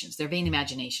imaginations. They're vain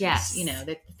imaginations. Yes.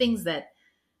 The things that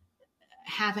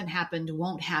haven't happened,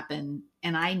 won't happen.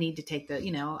 And I need to take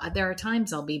there are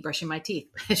times I'll be brushing my teeth.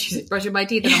 She's brushing my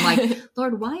teeth. And I'm like,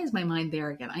 Lord, why is my mind there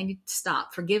again? I need to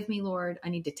stop. Forgive me, Lord. I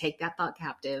need to take that thought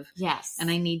captive. Yes. And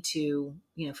I need to,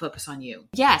 focus on you.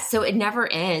 Yes. So it never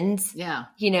ends. Yeah.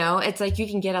 It's like you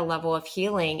can get a level of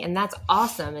healing, and that's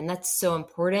awesome. And that's so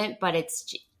important, but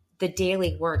it's the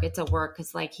daily work. It's a work,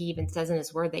 because like he even says in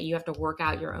his word that you have to work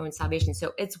out your own salvation.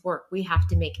 So it's work. We have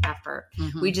to make effort.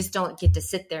 Mm-hmm. We just don't get to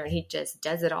sit there and he just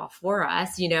does it all for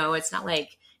us. It's not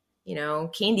like,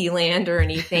 Candyland or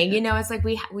anything, it's like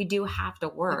we do have to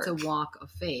work. It's a walk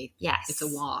of faith. Yes. It's a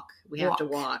walk. We have to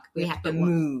walk. We have to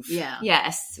move. Yeah.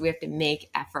 Yes. We have to make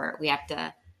effort. We have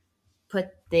to put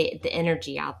the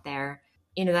energy out there.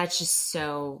 That's just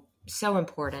so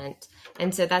important.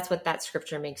 And so that's what that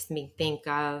scripture makes me think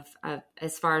of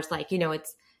as far as like,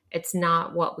 it's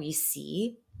not what we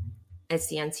see, it's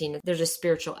the unseen. There's a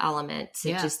spiritual element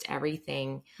to just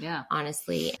everything. Yeah.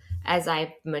 Honestly, as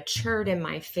I matured in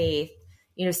my faith,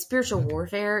 spiritual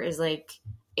warfare is like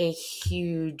a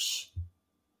huge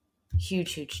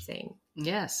thing.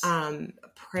 Yes.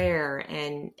 Prayer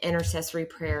and intercessory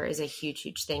prayer is a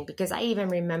huge thing, because I even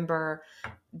remember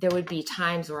there would be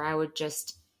times where I would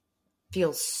just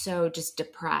feel so just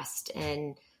depressed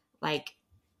and like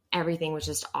everything was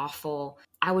just awful.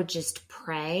 I would just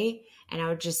pray, and I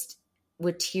would just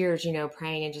with tears,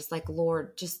 praying and just like,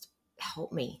 Lord, just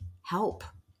help me, help.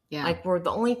 Yeah. Like were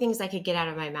the only things I could get out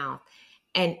of my mouth.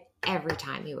 And every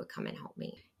time he would come and help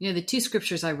me. The two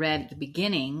scriptures I read at the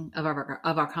beginning of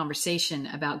our conversation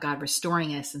about God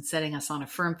restoring us and setting us on a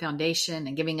firm foundation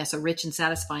and giving us a rich and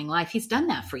satisfying life, he's done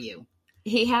that for you.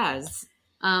 He has.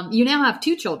 You now have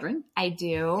 2 children. I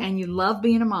do. And you love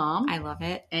being a mom. I love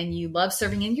it. And you love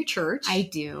serving in your church. I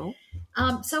do.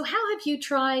 So how have you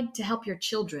tried to help your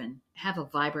children have a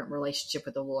vibrant relationship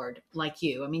with the Lord like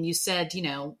you? I mean, you said,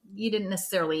 you didn't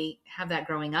necessarily have that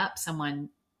growing up, someone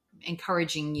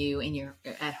encouraging you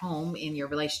at home in your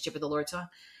relationship with the Lord. So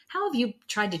how have you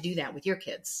tried to do that with your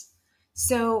kids?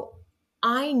 So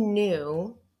I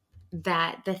knew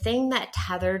that the thing that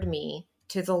tethered me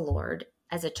to the Lord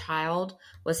as a child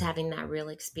was having that real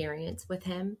experience with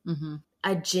him,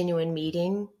 a genuine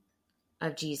meeting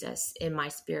of Jesus in my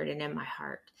spirit and in my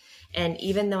heart. And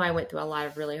even though I went through a lot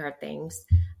of really hard things,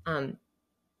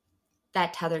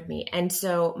 that tethered me. And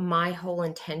so my whole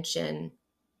intention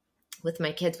with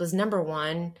my kids was, number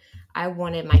one, I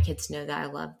wanted my kids to know that I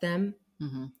loved them.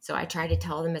 So I tried to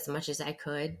tell them as much as I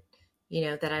could,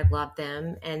 that I loved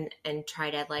them and try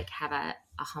to like have a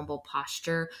humble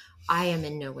posture. I am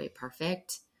in no way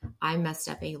perfect. I messed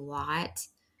up a lot.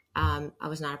 I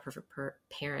was not a perfect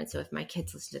parent. So if my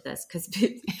kids listen to this, because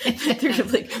they're gonna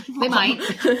be like, they might.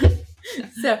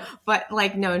 But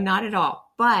like, no, not at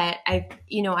all. But I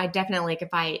definitely, like,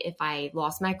 if I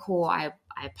lost my cool, I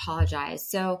apologize.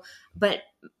 So, but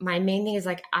my main thing is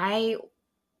like,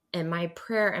 and my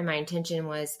prayer and my intention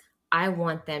was, I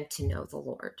want them to know the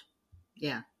Lord.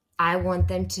 Yeah. I want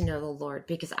them to know the Lord,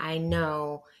 because I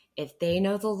know if they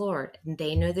know the Lord and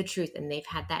they know the truth and they've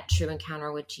had that true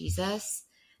encounter with Jesus,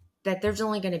 that there's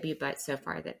only going to be but so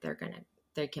far that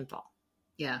they can fall.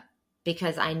 Yeah.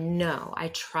 Because I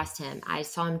trust him. I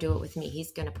saw him do it with me.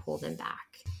 He's going to pull them back.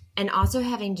 And also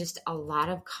having just a lot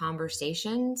of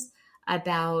conversations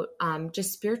about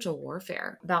just spiritual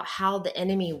warfare, about how the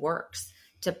enemy works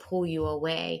to pull you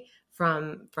away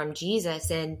from Jesus.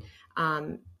 And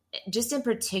just in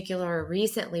particular,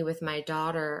 recently with my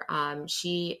daughter,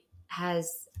 she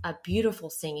has a beautiful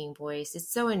singing voice.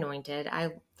 It's so anointed.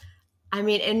 I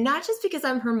mean, and not just because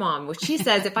I'm her mom, which she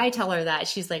says, if I tell her that,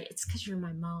 she's like, it's because you're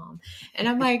my mom. And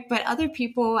I'm like, but other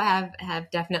people have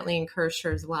definitely encouraged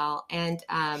her as well. And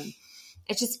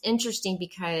it's just interesting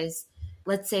because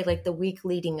let's say like the week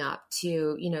leading up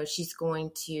to, she's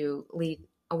going to lead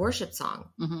a worship song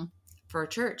for a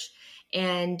church.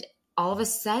 And all of a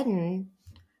sudden,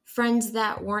 friends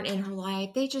that weren't in her life,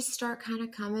 they just start kind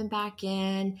of coming back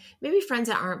in. Maybe friends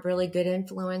that aren't really good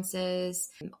influences,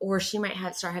 or she might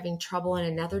start having trouble in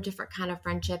another different kind of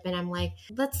friendship. And I'm like,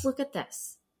 let's look at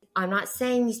this. I'm not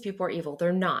saying these people are evil.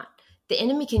 They're not. The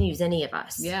enemy can use any of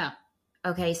us. Yeah.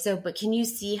 Okay. So, but can you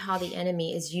see how the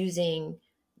enemy is using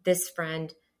this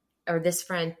friend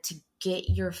to get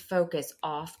your focus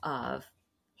off of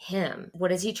him?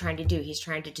 What is he trying to do? He's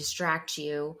trying to distract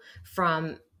you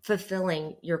from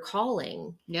fulfilling your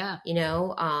calling,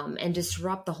 and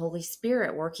disrupt the Holy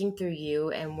Spirit working through you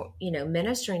and,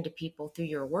 ministering to people through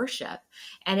your worship.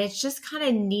 And it's just kind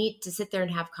of neat to sit there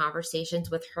and have conversations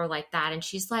with her like that. And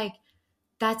she's like,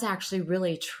 that's actually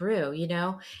really true,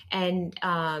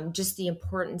 and just the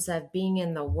importance of being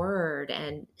in the Word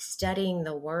and studying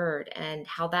the Word and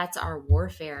how that's our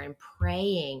warfare, and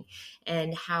praying,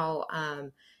 and how,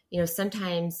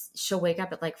 sometimes she'll wake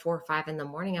up at like 4 or 5 in the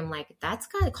morning. I'm like, that's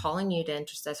God calling you to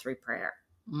intercessory prayer.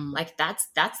 Like that's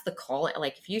the call.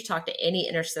 Like if you talk to any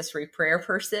intercessory prayer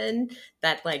person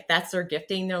that like, that's their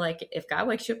gifting. They're like, if God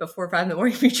wakes you up at 4 or 5 in the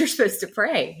morning, you're supposed to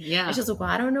pray. Yeah. And she's like, well,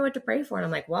 I don't know what to pray for. And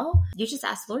I'm like, well, you just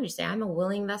ask the Lord. You say, I'm a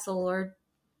willing vessel, Lord.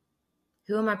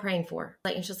 Who am I praying for?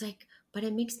 Like, and she's like, but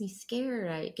it makes me scared.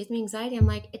 It gives me anxiety. I'm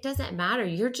like, it doesn't matter.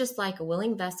 You're just like a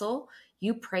willing vessel.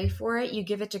 You pray for it. You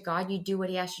give it to God. You do what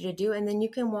he asks you to do. And then you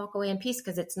can walk away in peace,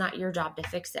 because it's not your job to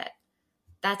fix it.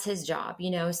 That's his job,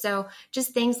 So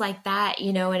just things like that,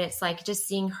 and it's like just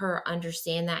seeing her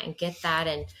understand that and get that.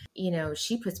 And,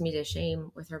 she puts me to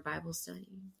shame with her Bible study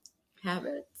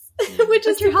habits, which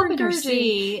is you're helping her encouraging.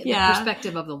 see the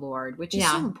perspective of the Lord, which is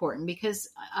so important, because,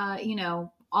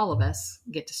 all of us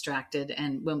get distracted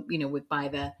and when, by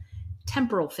the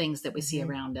temporal things that we see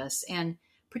around us, and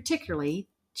particularly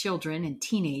children and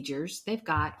teenagers, they've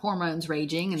got hormones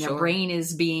raging and their brain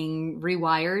is being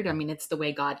rewired. I mean, it's the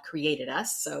way God created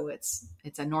us. So it's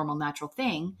a normal, natural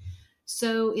thing.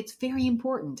 So it's very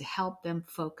important to help them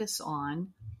focus on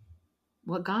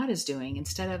what God is doing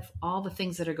instead of all the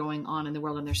things that are going on in the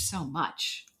world. And there's so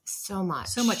much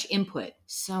input,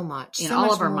 so much in so all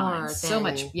much of our more minds, so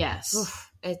much. Yes.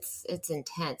 Oof. it's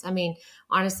intense. I mean,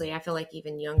 honestly, I feel like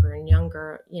even younger and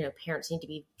younger, parents need to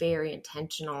be very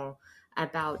intentional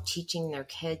about teaching their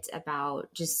kids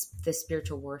about just the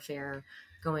spiritual warfare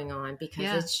going on,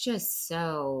 because it's just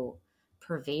so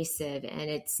pervasive, and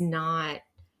it's not,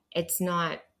 it's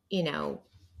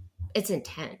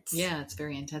intense. Yeah, it's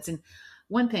very intense. And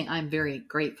one thing I'm very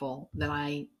grateful that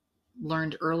I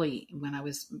learned early when I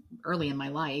was early in my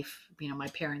life, my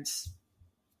parents,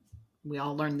 we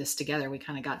all learned this together. We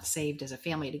kind of got saved as a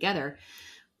family together,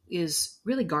 is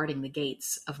really guarding the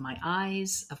gates of my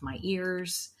eyes, of my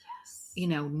ears,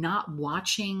 not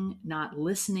watching, not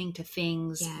listening to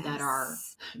things that are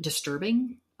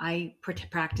disturbing. I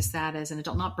practice that as an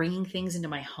adult, not bringing things into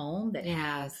my home that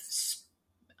have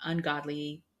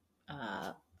ungodly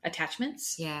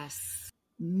attachments. Yes.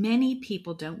 Many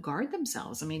people don't guard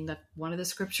themselves. I mean, one of the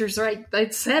scriptures, right,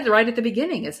 it said right at the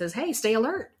beginning, it says, hey, stay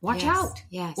alert, watch out.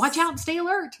 Yes. Watch out and stay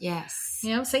alert. Yes.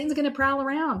 Satan's going to prowl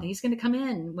around. He's going to come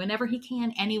in whenever he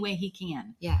can, any way he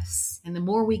can. Yes. And the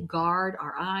more we guard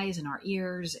our eyes and our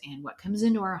ears and what comes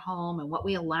into our home and what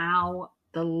we allow,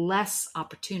 the less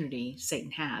opportunity Satan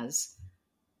has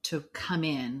to come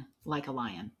in like a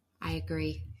lion. I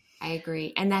agree.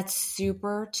 And that's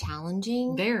super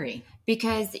challenging. Very.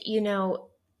 Because,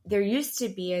 there used to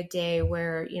be a day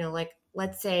where, like,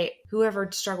 let's say whoever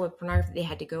struggled with pornography, they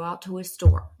had to go out to a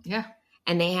store. Yeah.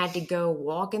 And they had to go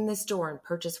walk in the store and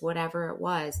purchase whatever it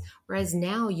was. Whereas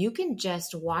now you can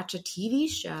just watch a TV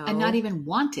show. And not even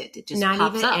want it. It just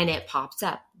pops up. And it pops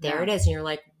up. There it is. And you're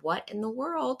like, what in the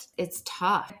world? It's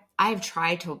tough. I've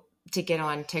tried to get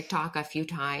on TikTok a few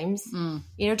times,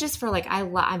 just for like,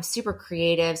 I'm super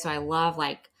creative. So I love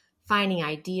like finding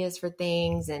ideas for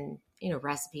things and,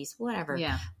 recipes, whatever.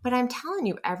 Yeah. But I'm telling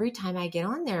you, every time I get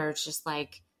on there, it's just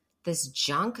like this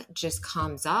junk just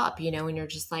comes up, and you're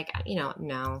just like,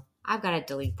 no, I've got to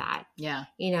delete that. Yeah.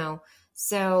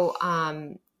 So,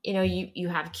 you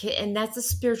have kids, and that's a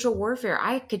spiritual warfare.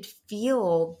 I could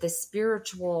feel the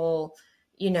spiritual,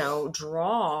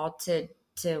 draw to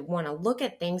want to look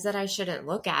at things that I shouldn't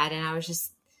look at. And I was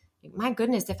just, my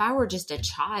goodness, if I were just a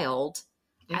child,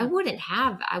 I wouldn't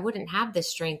have the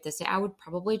strength to say, I would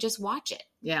probably just watch it.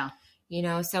 Yeah.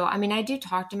 So, I mean, I do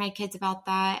talk to my kids about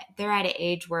that. They're at an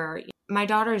age where my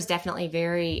daughter is definitely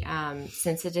very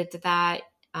sensitive to that.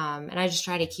 And I just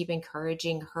try to keep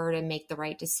encouraging her to make the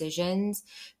right decisions,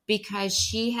 because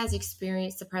she has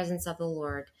experienced the presence of the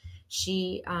Lord.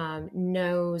 She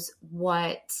knows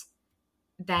what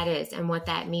that is and what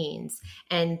that means.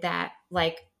 And that,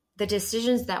 like, the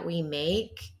decisions that we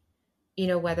make,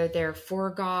 whether they're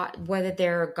for God, whether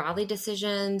they're godly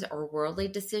decisions or worldly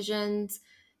decisions,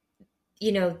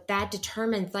 that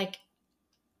determines like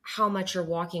how much you're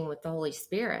walking with the Holy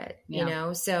Spirit,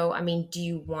 So, I mean, do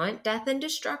you want death and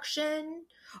destruction,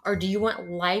 or do you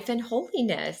want life and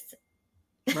holiness?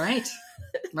 Right.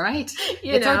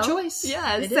 It's our choice.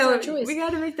 Yeah. It so is our choice. We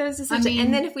got to make those decisions.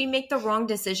 And then if we make the wrong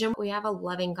decision, we have a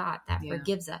loving God that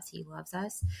forgives us. He loves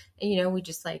us. And, we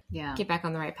just get back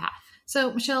on the right path.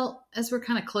 So, Michele, as we're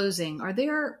kind of closing,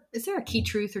 is there a key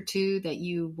truth or two that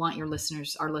you want our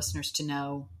listeners to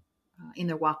know in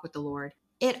their walk with the Lord?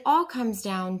 It all comes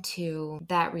down to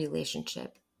that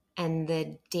relationship and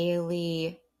the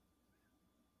daily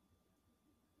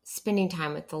spending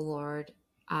time with the Lord,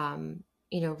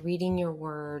 reading your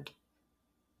word,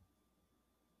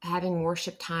 having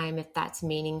worship time, if that's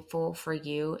meaningful for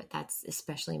you. That's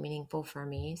especially meaningful for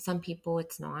me. Some people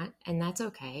it's not, and that's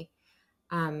okay.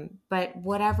 But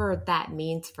whatever that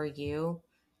means for you,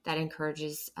 that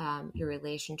encourages your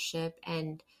relationship.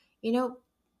 And,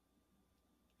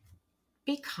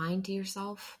 be kind to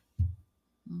yourself,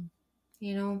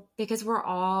 because we're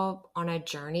all on a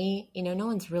journey. No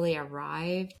one's really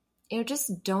arrived.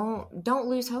 Just don't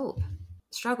lose hope.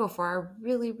 Struggle for a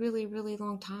really, really, really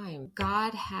long time.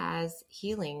 God has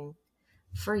healing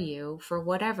for you for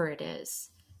whatever it is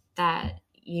that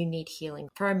you need healing.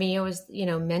 For me, it was,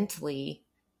 mentally,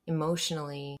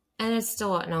 emotionally, and it's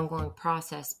still an ongoing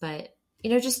process, but,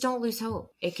 just don't lose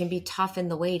hope. It can be tough in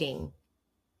the waiting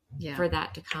for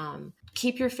that to come.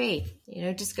 Keep your faith,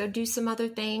 just go do some other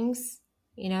things,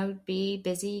 be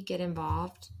busy, get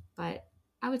involved. But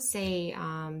I would say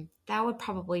that would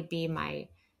probably be my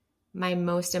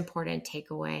most important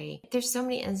takeaway. There's so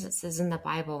many instances in the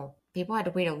Bible. People had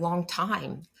to wait a long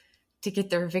time to get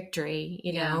their victory,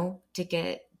 to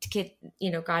get,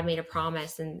 God made a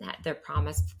promise and their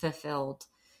promise fulfilled.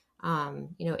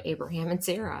 Abraham and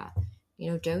Sarah,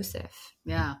 Joseph,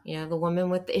 the woman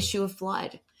with the issue of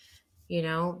blood.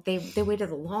 They waited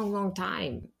a long, long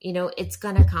time. It's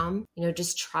going to come.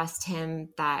 Just trust him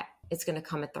that it's going to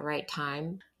come at the right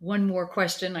time. One more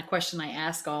question, a question I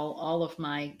ask all of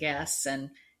my guests, and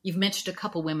you've mentioned a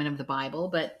couple women of the Bible,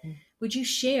 but would you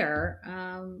share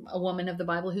a woman of the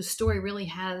Bible whose story really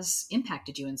has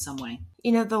impacted you in some way?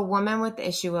 The woman with the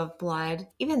issue of blood,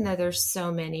 even though there's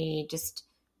so many just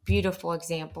beautiful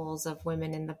examples of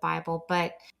women in the Bible,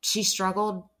 but she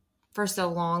struggled for so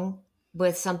long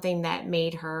with something that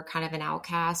made her kind of an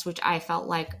outcast, which I felt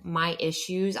like my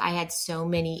issues, I had so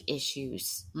many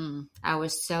issues. I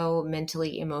was so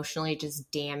mentally, emotionally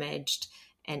just damaged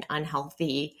and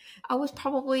unhealthy. I was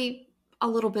probably a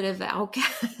little bit of an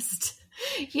outcast,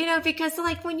 because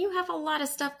like when you have a lot of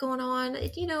stuff going on,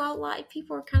 a lot of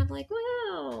people are kind of like,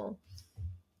 well,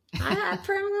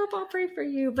 I'll pray for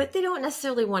you, but they don't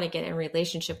necessarily want to get in a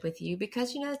relationship with you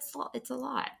because, it's a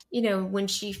lot. When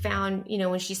she found,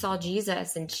 when she saw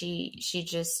Jesus and she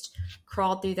just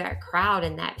crawled through that crowd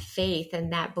and that faith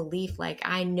and that belief, like,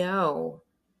 I know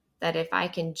that if I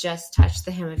can just touch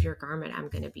the hem of your garment, I'm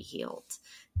going to be healed.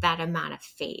 That amount of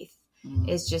faith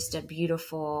is just a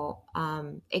beautiful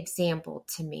example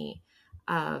to me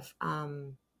of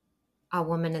a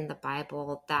woman in the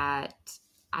Bible that,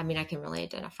 I can really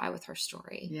identify with her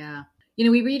story. Yeah.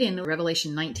 We read in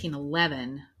Revelation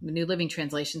 19:11, the New Living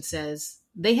Translation says,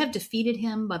 they have defeated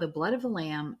him by the blood of the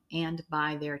Lamb and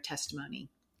by their testimony.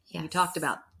 Yes. You talked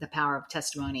about the power of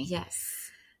testimony. Yes.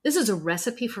 This is a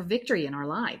recipe for victory in our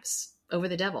lives over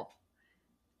the devil.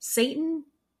 Satan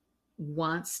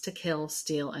wants to kill,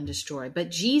 steal, and destroy. But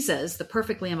Jesus, the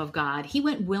perfect Lamb of God, he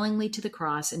went willingly to the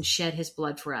cross and shed his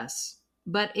blood for us.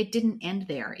 But it didn't end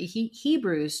there.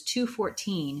 Hebrews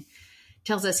 2:14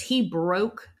 tells us he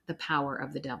broke the power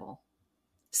of the devil.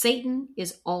 Satan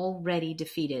is already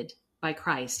defeated by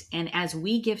Christ. And as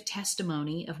we give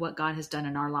testimony of what God has done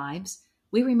in our lives,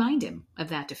 we remind him of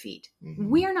that defeat.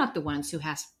 We are not the ones who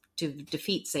has to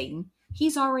defeat Satan.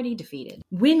 He's already defeated.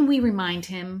 When we remind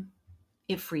him,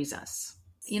 it frees us.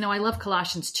 I love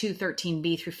Colossians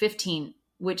 2:13b through 15,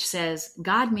 which says,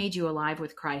 God made you alive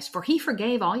with Christ, for he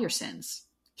forgave all your sins.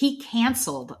 He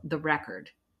canceled the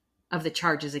record of the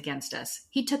charges against us.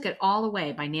 He took it all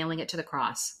away by nailing it to the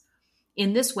cross.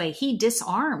 In this way, he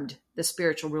disarmed the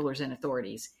spiritual rulers and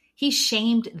authorities. He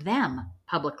shamed them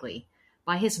publicly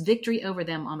by his victory over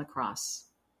them on the cross.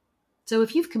 So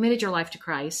if you've committed your life to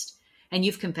Christ and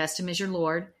you've confessed him as your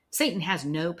Lord, Satan has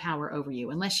no power over you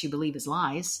unless you believe his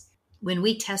lies. When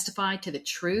we testify to the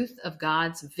truth of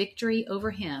God's victory over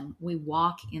him, we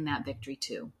walk in that victory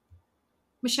too.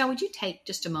 Michele, would you take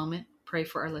just a moment, pray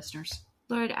for our listeners?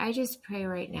 Lord, I just pray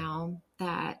right now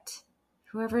that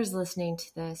whoever's listening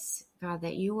to this, God,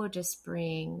 that you will just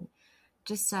bring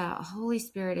just a Holy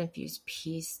Spirit infused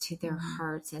peace to their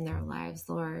hearts and their lives,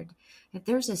 Lord. If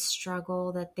there's a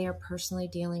struggle that they're personally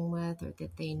dealing with or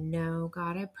that they know,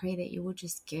 God, I pray that you will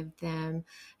just give them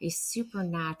a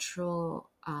supernatural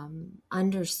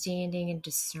understanding and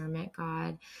discernment,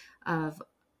 God, of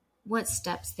what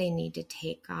steps they need to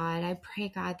take, God. I pray,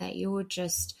 God, that you would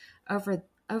just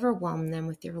overwhelm them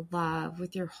with your love,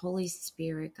 with your Holy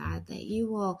Spirit, God, that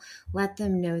you will let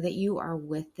them know that you are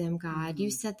with them, God.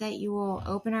 You said that you will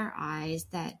open our eyes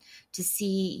to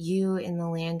see you in the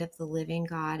land of the living,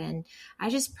 God. And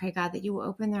I just pray, God, that you will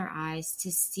open their eyes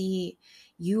to see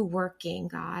you working,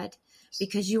 God,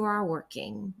 because you are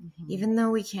working. Even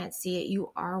though we can't see it,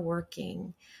 you are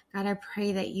working. God, I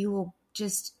pray that you will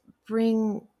just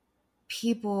bring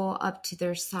people up to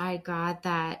their side, God,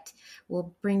 that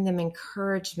will bring them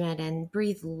encouragement and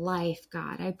breathe life,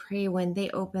 God. I pray when they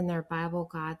open their Bible,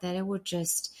 God, that it will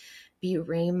just be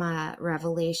rhema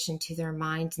revelation to their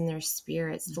minds and their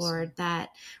spirits, yes, Lord, that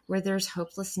where there's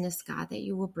hopelessness, God, that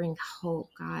you will bring hope,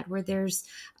 God, where there's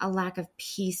a lack of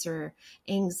peace or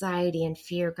anxiety and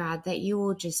fear, God, that you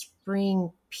will just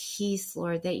bring peace,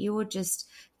 Lord, that you will just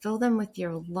fill them with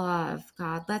your love,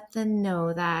 God. Let them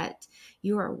know that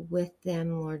you are with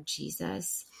them, Lord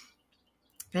Jesus.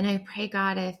 And I pray,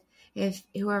 God, if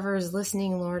whoever is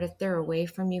listening, Lord, if they're away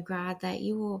from you, God, that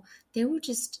they will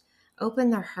just open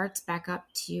their hearts back up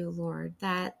to you, Lord,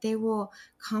 that they will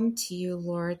come to you,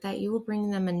 Lord, that you will bring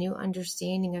them a new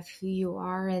understanding of who you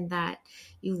are and that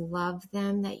you love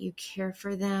them, that you care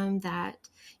for them, that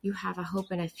you have a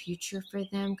hope and a future for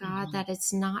them, God, that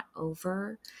it's not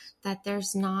over, that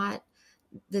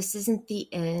this isn't the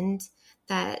end,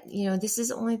 that, this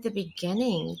is only the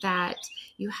beginning, that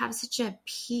you have such a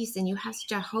peace and you have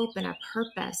such a hope and a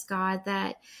purpose, God,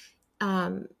 that,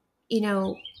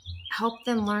 help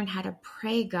them learn how to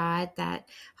pray, God, that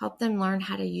help them learn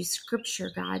how to use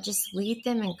scripture, God. Just lead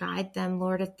them and guide them,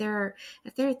 Lord. If there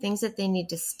are things that they need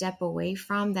to step away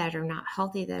from that are not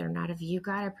healthy, that are not of you,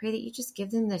 God, I pray that you just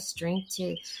give them the strength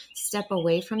to step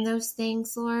away from those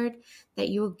things, Lord, that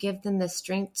you will give them the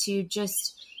strength to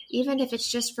just, even if it's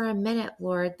just for a minute,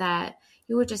 Lord, that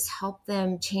you would just help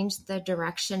them change the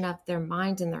direction of their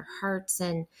minds and their hearts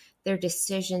and their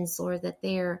decisions, Lord, that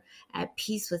they are at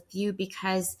peace with you,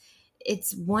 because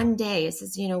it's one day. It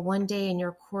says, one day in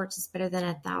your courts is better than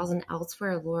 1,000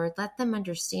 elsewhere, Lord. Let them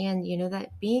understand,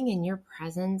 that being in your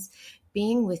presence,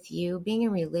 being with you, being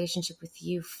in relationship with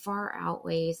you far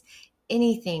outweighs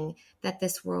anything that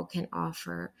this world can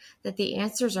offer, that the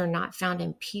answers are not found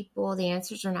in people. The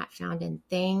answers are not found in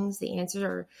things. The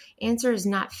answer is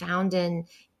not found in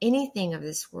anything of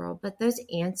this world, but those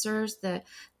answers, the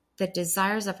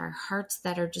desires of our hearts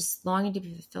that are just longing to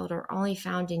be fulfilled are only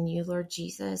found in you, Lord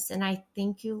Jesus. And I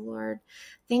thank you, Lord.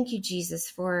 Thank you, Jesus,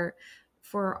 for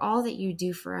all that you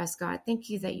do for us, God. Thank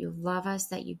you that you love us,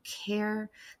 that you care,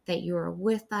 that you are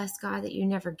with us, God, that you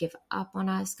never give up on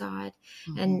us, God.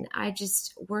 Mm-hmm. And I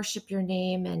just worship your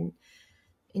name, and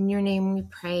in your name we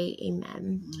pray,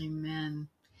 amen. Amen.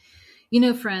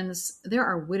 Friends, there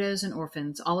are widows and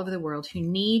orphans all over the world who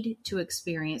need to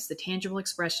experience the tangible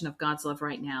expression of God's love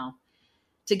right now.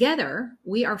 Together,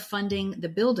 we are funding the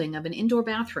building of an indoor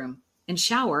bathroom and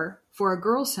shower for a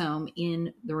girls' home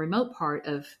in the remote part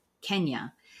of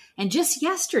Kenya. And just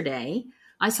yesterday,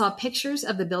 I saw pictures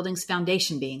of the building's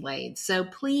foundation being laid. So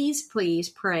please, please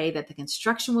pray that the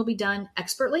construction will be done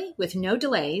expertly with no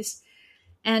delays.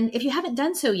 And if you haven't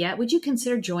done so yet, would you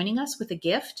consider joining us with a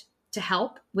gift to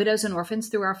help widows and orphans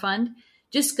through our fund?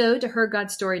 Just go to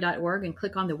hergodstory.org and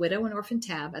click on the Widow and Orphan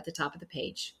tab at the top of the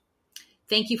page.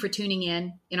 Thank you for tuning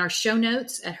in. In our show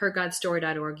notes at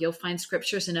hergodstory.org, you'll find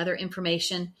scriptures and other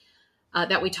information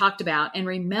that we talked about. And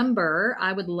remember,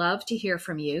 I would love to hear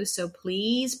from you. So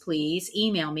please, please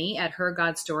email me at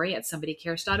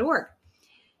hergodstory@somebodycares.org.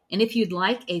 And if you'd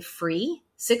like a free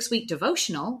 6-week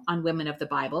devotional on women of the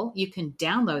Bible, you can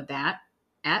download that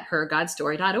at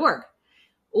hergodstory.org.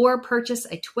 Or purchase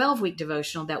a 12-week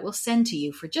devotional that we'll send to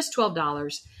you for just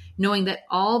 $12, knowing that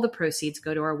all the proceeds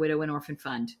go to our Widow and Orphan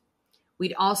Fund.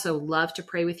 We'd also love to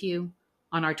pray with you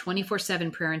on our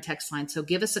 24/7 prayer and text line. So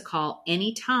give us a call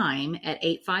anytime at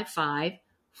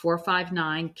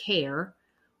 855-459-CARE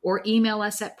or email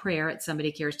us at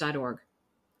prayer@somebodycares.org.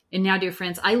 And now, dear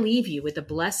friends, I leave you with a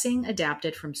blessing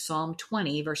adapted from Psalm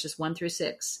 20, verses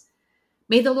 1-6.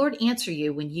 May the Lord answer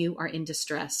you when you are in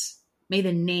distress. May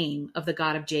the name of the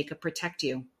God of Jacob protect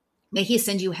you. May he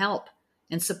send you help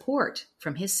and support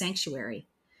from his sanctuary.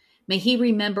 May he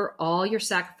remember all your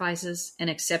sacrifices and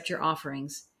accept your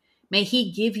offerings. May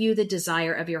he give you the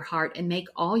desire of your heart and make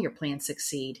all your plans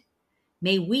succeed.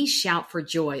 May we shout for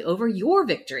joy over your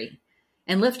victory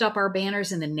and lift up our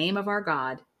banners in the name of our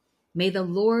God. May the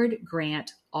Lord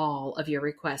grant all of your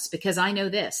requests, because I know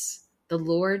this: the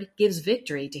Lord gives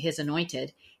victory to his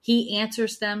anointed. He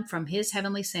answers them from his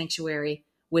heavenly sanctuary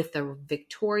with the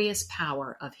victorious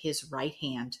power of his right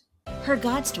hand. Her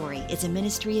God Story is a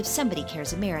ministry of Somebody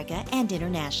Cares America and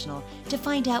International. To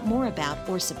find out more about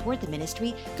or support the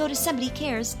ministry, go to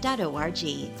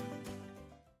somebodycares.org.